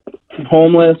like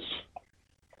homeless.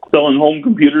 selling home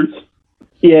computers.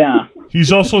 Yeah.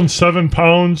 He's also in 7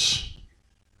 Pounds.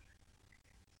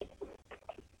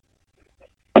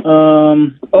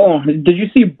 Oh, did you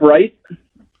see Bright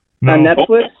No. on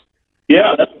Netflix?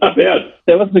 Yeah, that's not bad.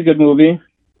 That was a good movie.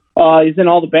 He's in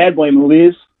all the Bad Boy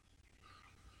movies.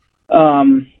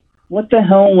 What the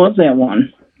hell was that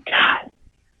one? God,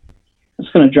 that's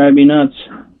gonna drive me nuts.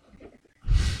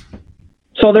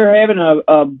 So they're having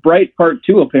a Bright Part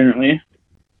 2 apparently.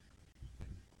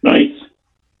 Nice.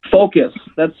 Focus.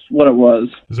 That's what it was.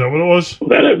 Is that what it was?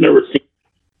 That I've never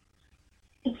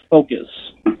seen. Focus.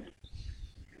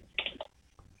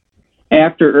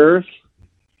 After Earth.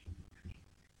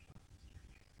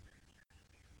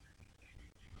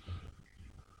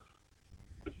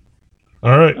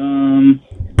 All right.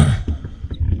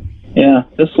 Yeah,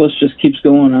 this list just keeps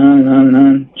going on and on and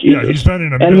on. Jesus. Yeah, he's been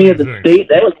in a Enemy million of the things. State.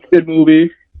 That was a good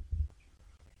movie.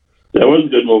 That was a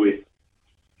good movie.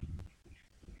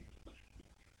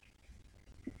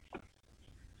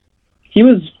 He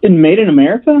was in Made in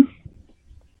America?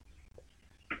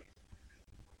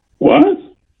 What?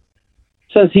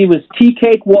 Says he was T.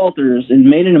 Cake Walters in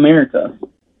Made in America.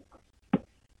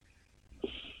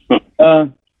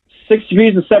 6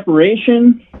 Degrees of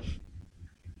Separation.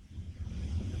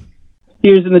 He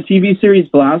was in the TV series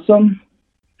Blossom.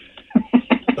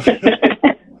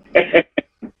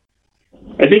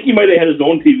 I think he might have had his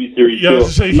own TV series. Yeah, I too. was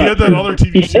to say, he had that other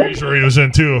TV series where he was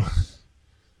in, too.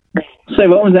 Say,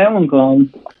 what was that one called?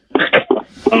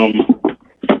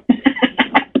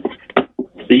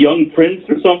 The Young Prince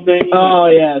or something. Oh,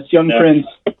 yes, Young Prince.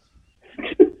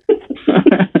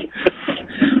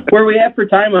 Where are we at for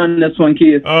time on this one,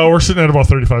 Keith? We're sitting at about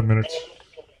 35 minutes.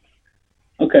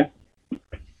 Okay.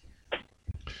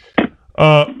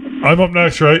 I'm up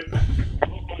next, right?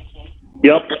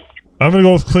 Yep. I'm going to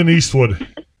go with Clint Eastwood.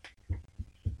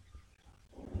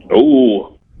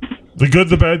 Oh, The Good,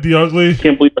 the Bad, the Ugly.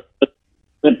 can't believe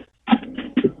that.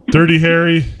 Dirty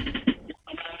Harry.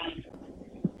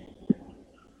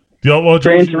 The Outlaw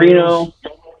Gran Josie Torino. Wales,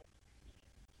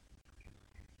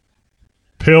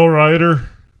 Pale Rider.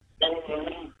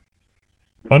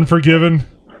 Unforgiven.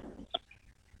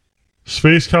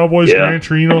 Space Cowboys, Yeah. Gran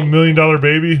Torino, $1 Million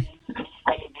Baby.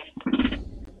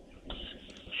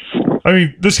 I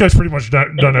mean, this guy's pretty much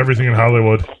done everything in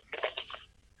Hollywood.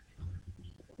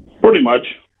 Pretty much.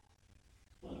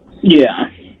 Yeah.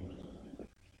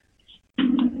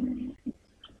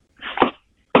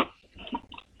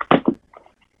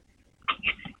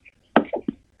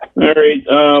 All right.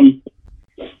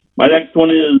 My next one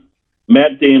is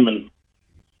Matt Damon.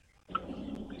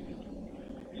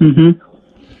 Mm-hmm.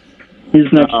 He's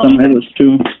next on my list,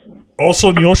 too. Also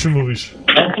in the Ocean movies.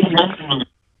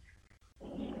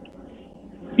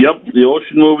 Yep, the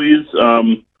Ocean movies.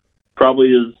 Probably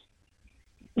is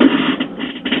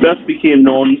best became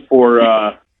known for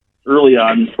early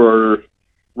on for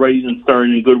writing and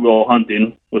starring in Good Will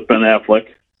Hunting with Ben Affleck.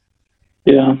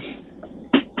 Yeah.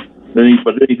 Then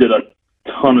he did a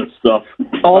ton of stuff.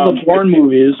 All the porn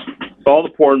movies. All the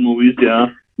porn movies, yeah.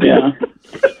 Yeah.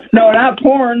 No, not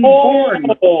porn. Porn.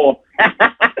 Oh.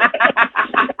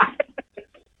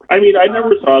 I mean, I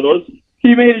never saw those.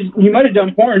 He might have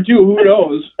done porn too. Who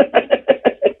knows?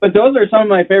 But those are some of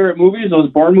my favorite movies.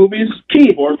 Those porn movies.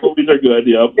 Keith, Porn movies are good.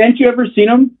 Yep. hadn't you ever seen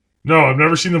them? No, I've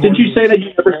never seen the Didn't you say that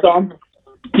you never saw them?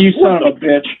 You son of a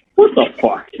bitch. What the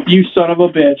fuck? You son of a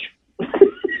bitch.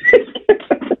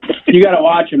 You gotta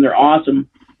watch them. They're awesome.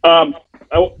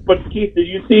 But Keith, did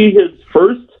you see his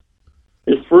first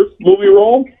movie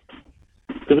role?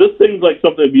 Because this seems like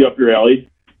something that'd be up your alley.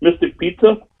 Mystic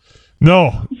Pizza.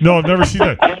 No, I've never seen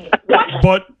that.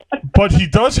 But he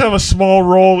does have a small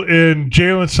role in Jay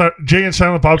and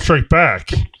Silent Bob Strike Back,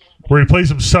 where he plays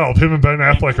himself. Him and Ben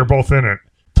Affleck are both in it,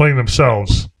 playing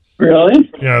themselves.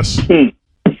 Really? Yes. And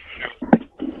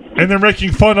they're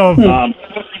making fun of.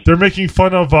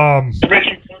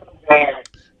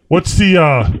 What's the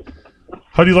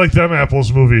How Do You Like Them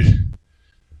Apples movie?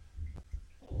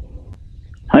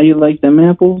 How you like them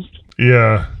apples?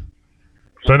 Yeah.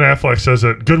 Ben Affleck says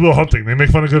it. Good Will Hunting. They make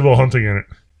fun of Good Will Hunting in it.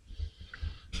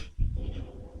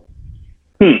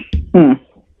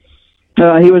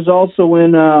 He was also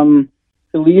in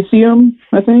Elysium,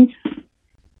 I think.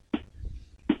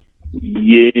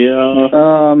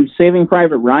 Yeah. Saving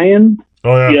Private Ryan.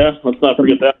 Oh, yeah. Yeah. Let's not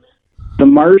forget that. The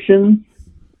Martian.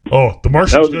 Oh, The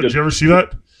Martian's That was good. good. Did you ever see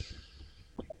that?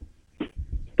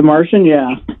 The Martian,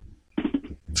 yeah.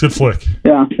 It's a good flick.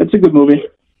 Yeah, it's a good movie.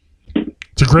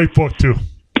 It's a great book, too.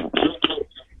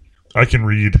 I can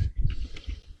read.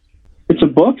 It's a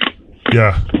book?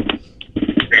 Yeah.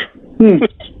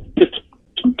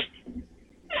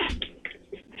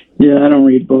 Yeah, I don't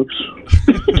read books.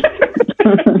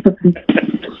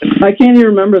 I can't even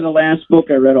remember the last book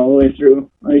I read all the way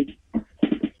through.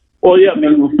 Well, yeah.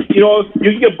 You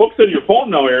can get books on your phone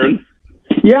now, Aaron.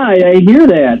 Yeah, I hear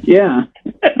that. Yeah.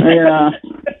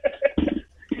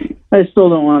 I still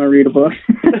don't want to read a book.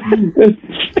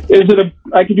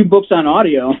 I could do books on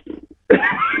audio.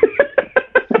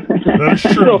 That is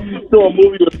true. Still a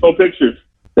movie with no pictures.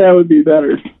 That would be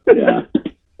better. Yeah.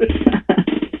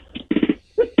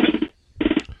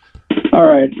 All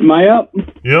right. Am I up?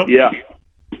 Yep. Yeah.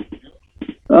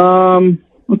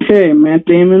 Okay, Matt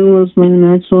Damon was my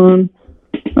next one.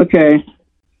 Okay.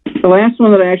 The last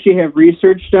one that I actually have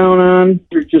research down on,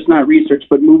 or just not research,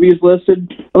 but movies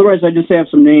listed. Otherwise, I just have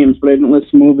some names, but I didn't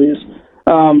list movies.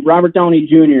 Robert Downey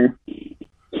Jr.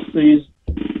 So he's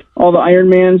all the Iron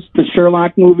Mans, the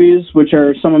Sherlock movies, which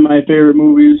are some of my favorite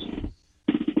movies.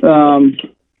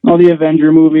 All the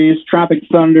Avenger movies, Tropic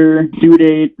Thunder, Due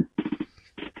Date,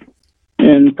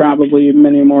 and probably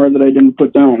many more that I didn't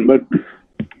put down. But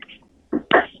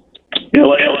Yeah,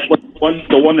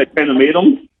 the one that kind of made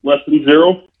him Less Than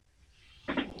Zero.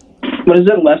 what is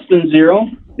it, Less Than Zero?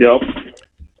 Yep.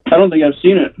 I don't think I've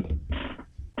seen it.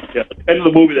 Yeah, kind of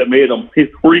the movie that made him.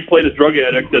 Where he played a drug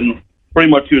addict, and pretty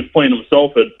much he was playing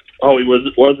himself at how he was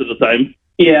at the time.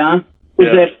 Yeah. Was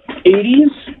Yeah. that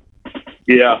 80s?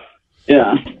 Yeah.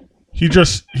 Yeah. He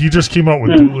just came out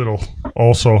with Doolittle.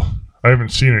 Also, I haven't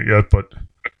seen it yet, but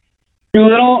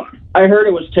Doolittle, I heard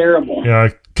it was terrible. yeah,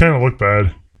 it kind of looked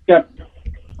bad. Got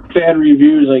bad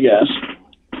reviews, I guess.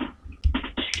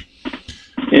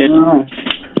 Yeah.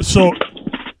 So,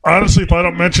 honestly, if I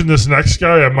don't mention this next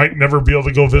guy, I might never be able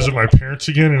to go visit my parents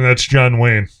again, and that's John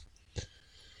Wayne.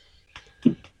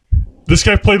 This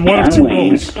guy played one of two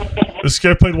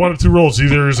roles.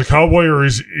 Either as a cowboy or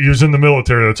he was in the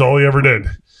military. That's all he ever did.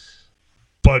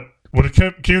 But when it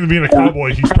came to being a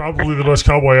cowboy, he's probably the best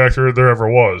cowboy actor there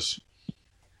ever was.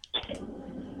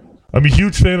 I'm a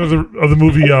huge fan of the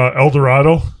movie El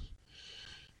Dorado.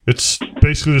 It's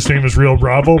basically the same as Rio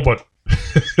Bravo, but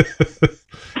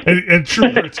and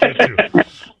True Grit's good too.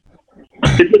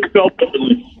 It just felt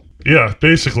differently. Yeah,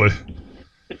 basically.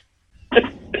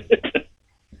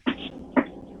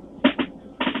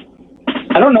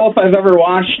 I don't know if I've ever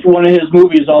watched one of his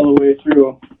movies all the way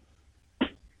through.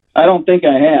 I don't think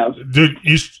I have. Dude,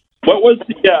 What was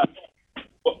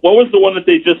the one that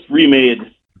they just remade?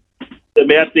 That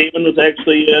Matt Damon was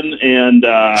actually in, and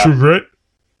True Grit?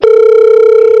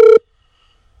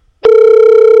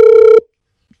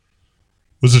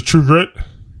 Was it True Grit?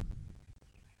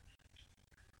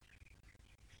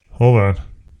 Hold on.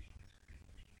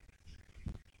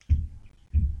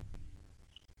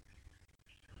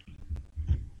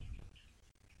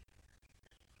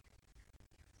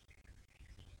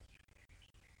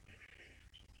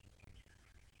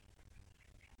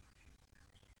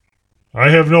 I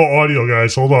have no audio,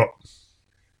 guys. Hold up.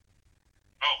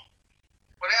 Oh.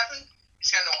 What happened?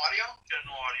 He's got no audio? Got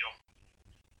no audio.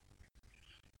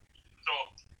 So,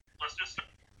 let's just...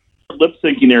 lip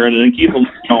syncing Aaron and then keep them.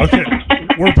 Okay,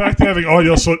 we're back to having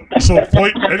audio. So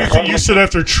Floyd, anything you said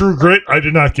after True Grit, I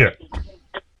did not get.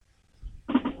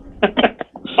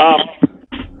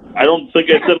 I don't think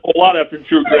I said a whole lot after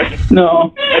True Grit.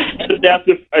 No.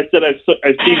 I said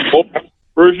I've seen both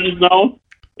versions now,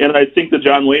 and I think the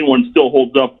John Wayne one still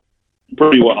holds up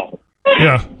pretty well.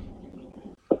 Yeah,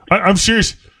 I'm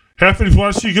serious. If you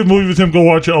want to see a good movie with him, go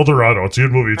watch El Dorado. It's a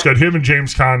good movie. It's got him and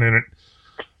James Caan in it,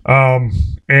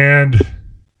 and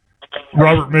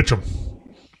Robert Mitchum,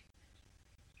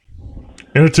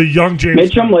 and it's a young James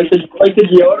Mitchum, Caan. like the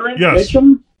deodorant? Yes.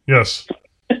 Mitchum? Yes.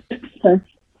 Okay.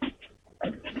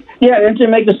 Yeah, didn't you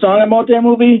make a song about that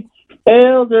movie?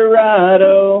 El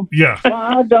Dorado. Yeah.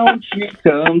 Why don't you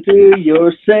come to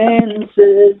your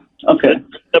senses? Okay.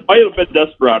 That might have been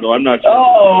Desperado. I'm not sure.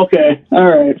 Oh, okay. All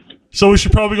right. So we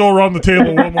should probably go around the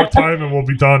table one more time, and we'll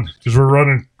be done because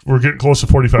we're getting close to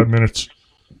 45 minutes.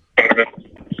 All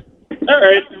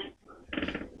right.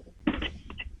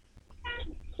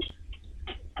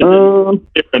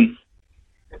 Aaron.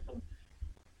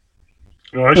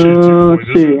 No, I should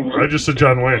let's see. I just said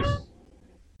John Wayne.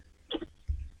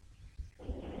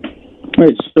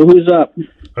 Wait, so who's up?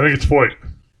 I think it's Floyd.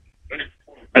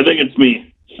 I think it's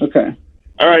me. Okay.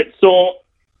 All right, so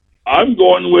I'm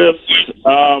going with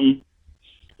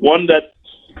one that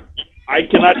I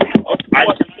cannot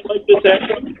like this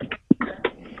actor,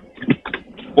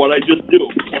 but I just do.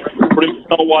 Pretty much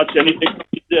I'll watch anything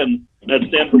she's in. That's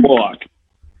Sandra Bullock.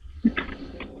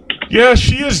 Yeah,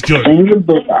 she is good. Sandra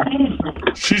Bullock.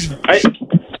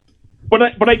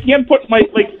 But I can't put my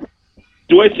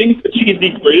do I think that she's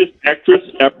the greatest actress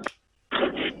ever?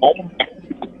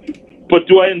 But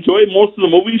do I enjoy most of the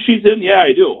movies she's in? Yeah,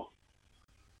 I do.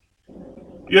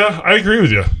 Yeah, I agree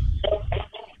with you.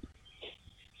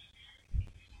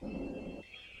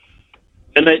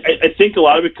 And I think a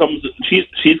lot of it comes.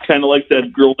 She's kind of like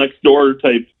that girl next door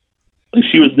type. Like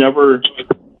she was never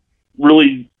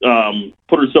really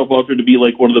put herself out there to be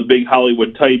like one of the big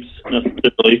Hollywood types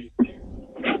necessarily.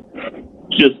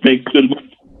 Just makes good movies.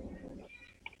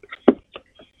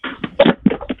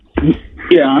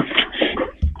 Yeah.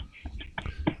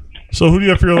 So who do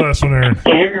you have for your last one, Aaron?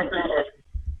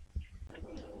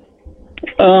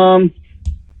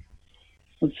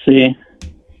 Let's see.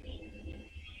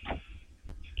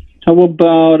 How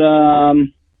about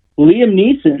Liam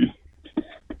Neeson?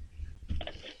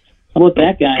 How about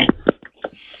that guy?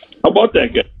 How about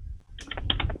that guy?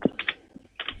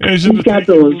 Yeah, he's in the got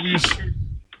Taken those movies.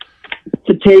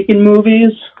 The Taken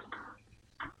movies.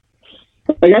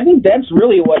 Like, I think that's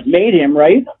really what made him,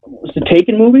 right? Was the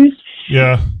Taken movies?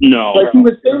 Yeah. No. Like, he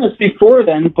was famous before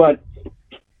then, but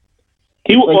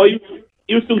He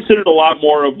was considered a lot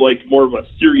more of a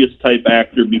serious type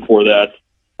actor before that.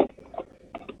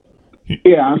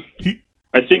 yeah.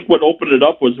 I think what opened it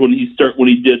up was when he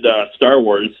did Star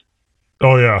Wars,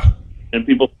 Oh yeah. and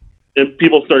people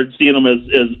started seeing him as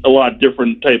a lot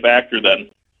different type actor then.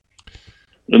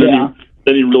 And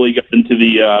then he really got into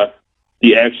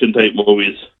the action type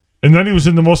movies. And then he was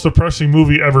in the most depressing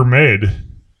movie ever made.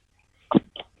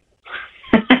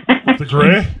 The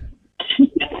Gray?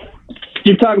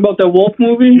 You talk about the Wolf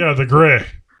movie? Yeah, The Gray.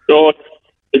 So,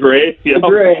 The Gray? Yeah. The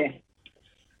Gray.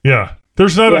 Yeah.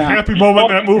 There's not a happy moment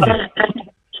in that movie.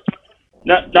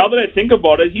 Now that I think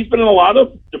about it, he's been in a lot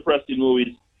of depressing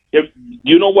movies. Do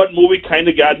you know what movie kind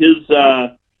of got his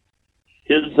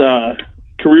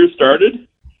career started?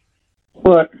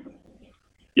 What?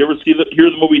 You ever hear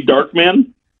the movie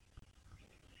Darkman?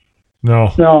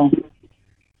 No. No.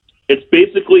 It's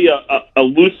basically a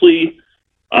loosely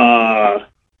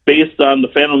based on the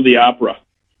Phantom of the Opera.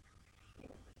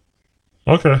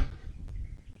 Okay.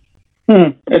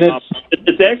 And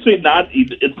It's actually not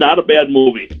a bad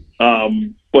movie,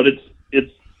 but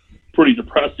it's pretty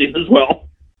depressing as well.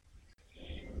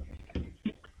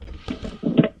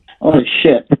 Holy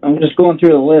shit. I'm just going through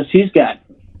the list. He's got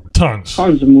Tons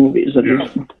of movies.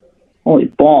 Holy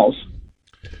balls.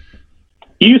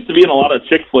 He used to be in a lot of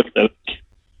chick flicks.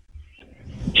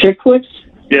 Chick flicks?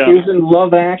 Yeah. He was in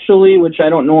Love Actually, which I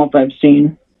don't know if I've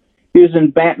seen. He was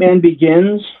in Batman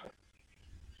Begins,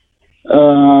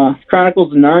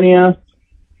 Chronicles of Narnia,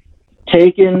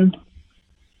 Taken.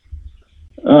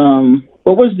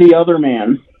 What was The Other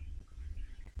Man?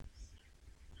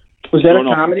 Was that a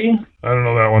comedy? I don't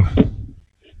know that one.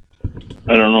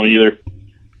 I don't know either.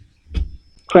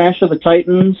 Clash of the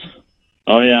Titans.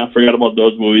 Oh yeah, I forgot about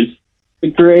those movies.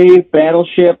 The Grave,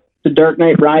 Battleship, The Dark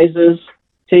Knight Rises,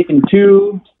 Taken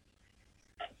 2.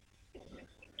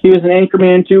 He was in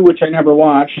Anchorman 2, which I never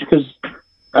watched because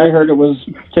I heard it was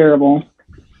terrible.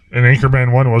 And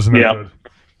Anchorman 1 wasn't that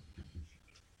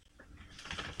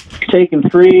good. Taken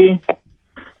 3.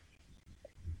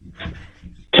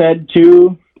 Ted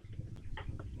 2.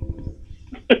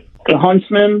 The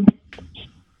Huntsman.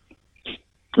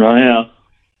 Oh yeah.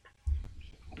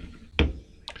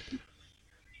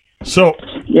 So,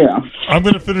 yeah, I'm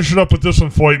going to finish it up with this one,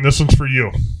 Foyt, and this one's for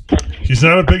you. He's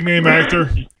not a big name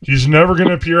actor. He's never going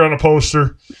to appear on a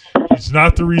poster. He's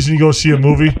not the reason you go see a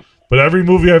movie. But every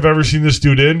movie I've ever seen this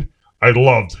dude in, I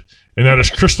loved. And that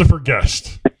is Christopher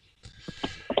Guest.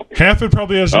 Hampton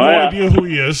probably has no idea who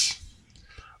he is.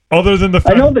 Other than the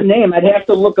fact I know the name. I'd have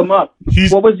to look him up.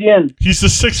 What was he in? He's the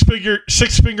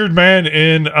six-fingered man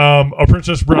in A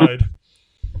Princess Bride.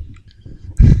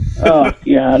 Oh,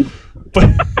 God. But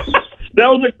that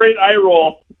was a great eye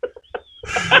roll.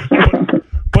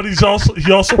 but he also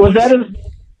was that his?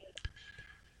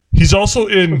 He's also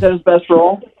in. Was that his best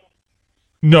role?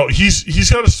 No, he's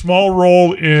got a small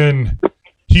role in.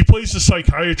 He plays the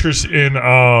psychiatrist in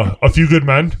A Few Good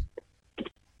Men,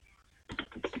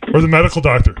 or the medical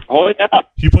doctor. Oh yeah.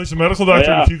 He plays the medical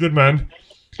doctor in A Few Good Men.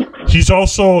 He's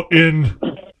also in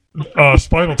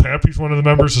Spinal Tap. He's one of the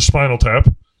members of Spinal Tap.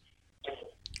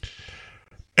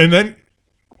 And then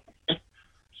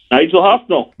Nigel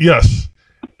Hoffnell. Yes.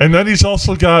 And then he's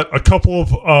also got a couple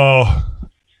of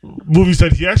movies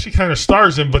that he actually kind of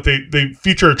stars in, but they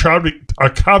feature a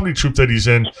comedy troupe that he's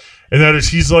in. And that is,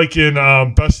 he's like in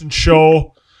Best in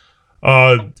Show,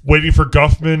 Waiting for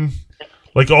Guffman,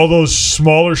 like all those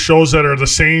smaller shows that are the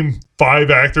same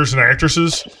 5 actors and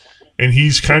actresses. And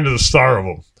he's kind of the star of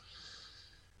them.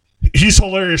 He's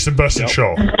hilarious in Best in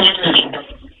Show.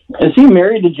 Is he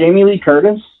married to Jamie Lee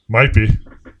Curtis? Might be.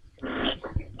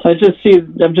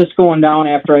 I'm just going down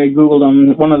after I Googled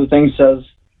him. One of the things says,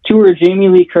 tour Jamie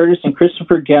Lee Curtis and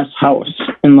Christopher Guest's house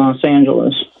in Los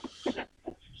Angeles.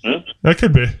 Huh? That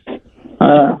could be.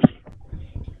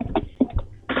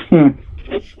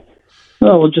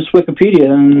 Well, we'll just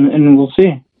Wikipedia and we'll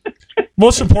see.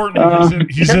 Most importantly,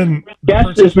 he's in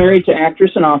Guest is married to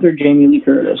actress and author Jamie Lee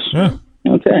Curtis. Yeah.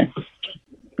 Okay.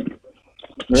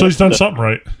 So he's done something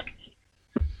right.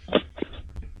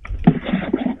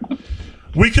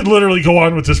 We could literally go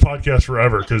on with this podcast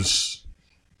forever because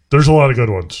there's a lot of good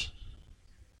ones.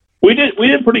 We did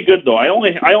pretty good though. I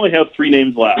only have 3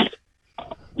 names left.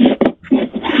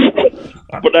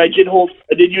 But I did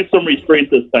use some restraint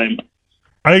this time.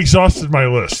 I exhausted my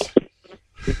list.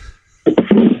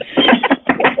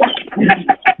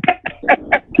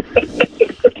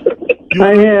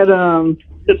 I had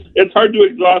it's hard to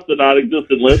exhaust a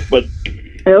non-existent list, but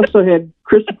I also had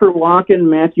Christopher Walken,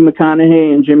 Matthew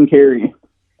McConaughey, and Jim Carrey.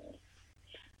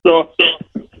 So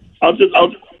I'll just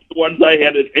the ones I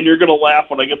had, and you're gonna laugh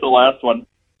when I get the last one.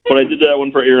 But I did that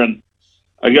one for Aaron.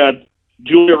 I got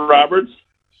Julia Roberts,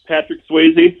 Patrick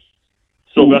Swayze,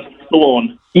 Sylvester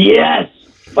Stallone. Yes.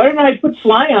 Why didn't I put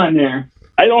Sly on there?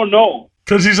 I don't know.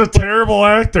 Because he's a terrible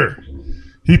actor.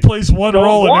 He plays one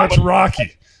role, and that's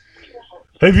Rocky.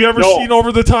 Have you ever seen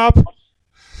Over the Top?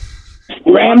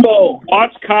 Rambo.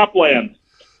 Watch Copland.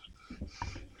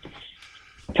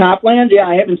 Copland? Yeah,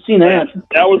 I haven't seen that.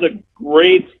 That was a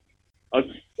great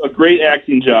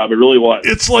acting job. It really was.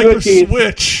 It's like Good a teeth.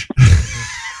 switch.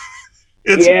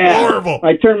 It's Yeah. horrible.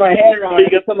 I turned my head around You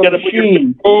and it's on the gotta put your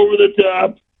machine. over the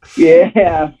top.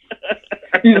 Yeah.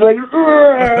 He's like,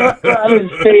 on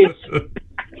his face.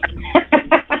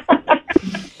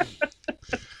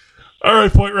 All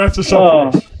right, Point, wrap this up Oh.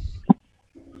 for us.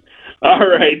 All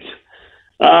right.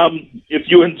 If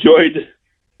you enjoyed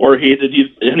or hated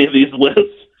any of these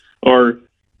lists or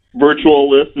virtual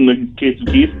lists in the case of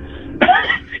Keith,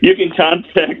 you can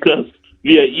contact us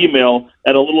via email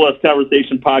at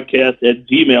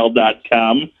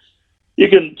alittlessconversationpodcast@gmail.com. You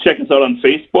can check us out on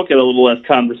Facebook at A Little Less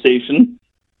Conversation.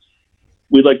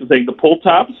 We'd like to thank the Pull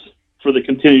Tops for the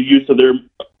continued use of their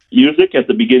music at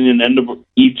the beginning and end of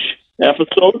each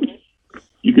episode.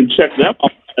 You can check them out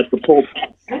at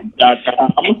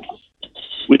thepulltops.com.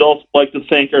 We'd also like to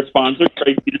thank our sponsor,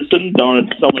 Craig Peterson, down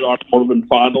at Summit Automotive in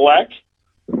Fond du Lac.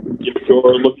 If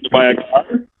you're looking to buy a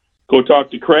car, go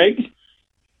talk to Craig.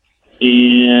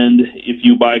 And if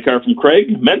you buy a car from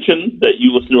Craig, mention that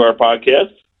you listen to our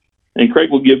podcast, and Craig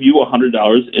will give you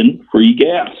 $100 in free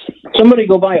gas. Somebody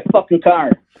go buy a fucking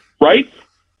car. Right?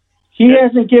 He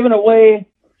hasn't given away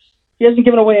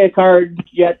a card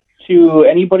yet to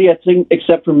anybody, I think,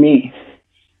 except for me.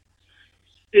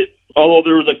 Although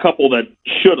there was a couple that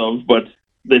should have, but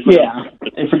they forgot.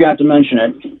 Yeah, I forgot to mention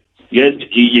it.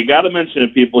 You got to mention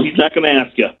it, people. He's not going to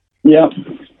ask you. Yep.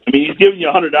 I mean, he's giving you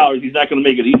 $100. He's not going to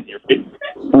make it easier.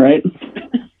 All right.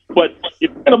 But if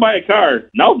you're going to buy a car,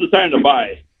 now's the time to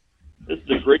buy. This is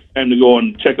a great time to go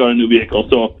and check out a new vehicle.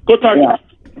 So go talk to him.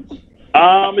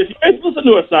 If you guys listen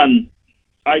to us on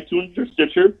iTunes or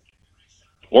Stitcher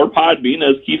or Podbean,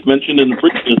 as Keith mentioned in the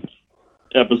previous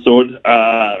episode,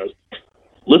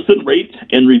 listen, rate,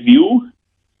 and review.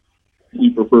 We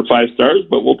prefer 5 stars,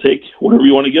 but we'll take whatever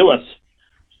you want to give us.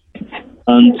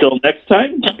 Until next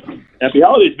time, happy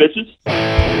holidays, bitches.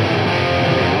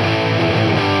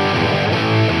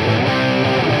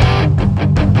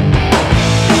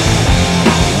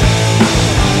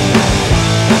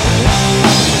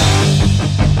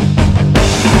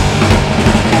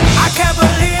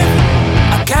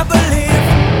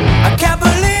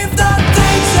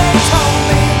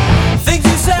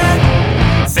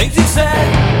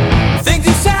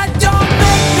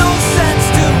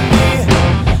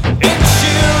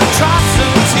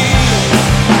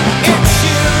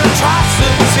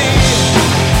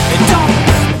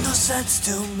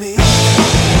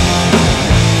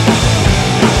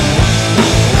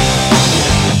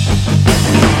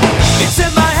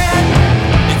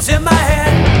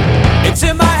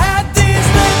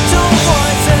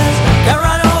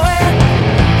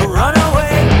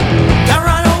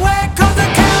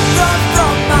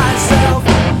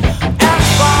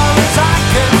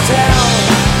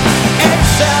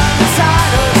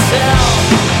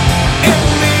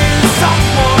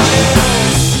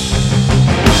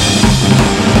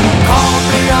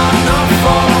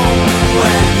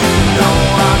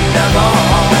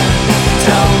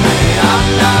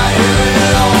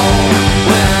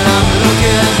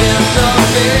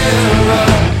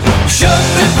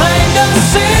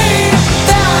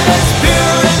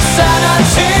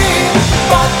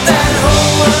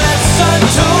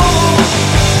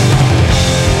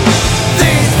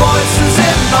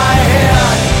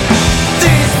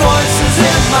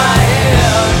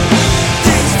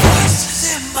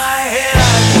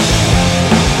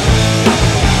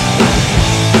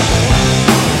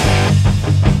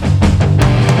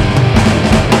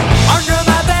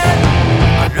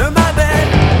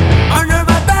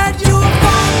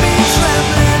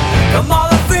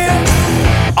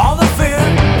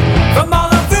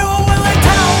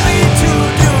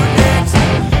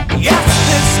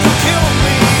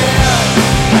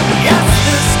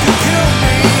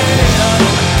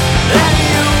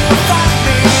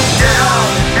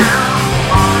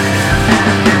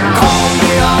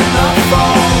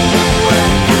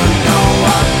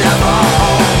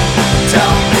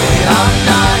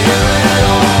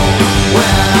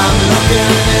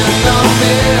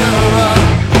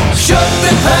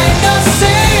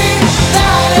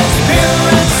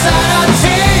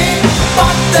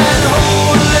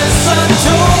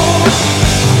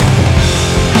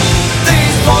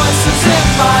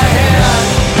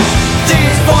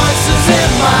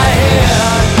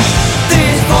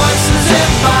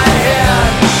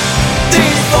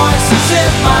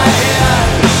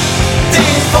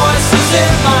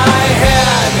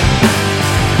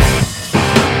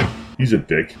 He's a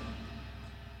dick.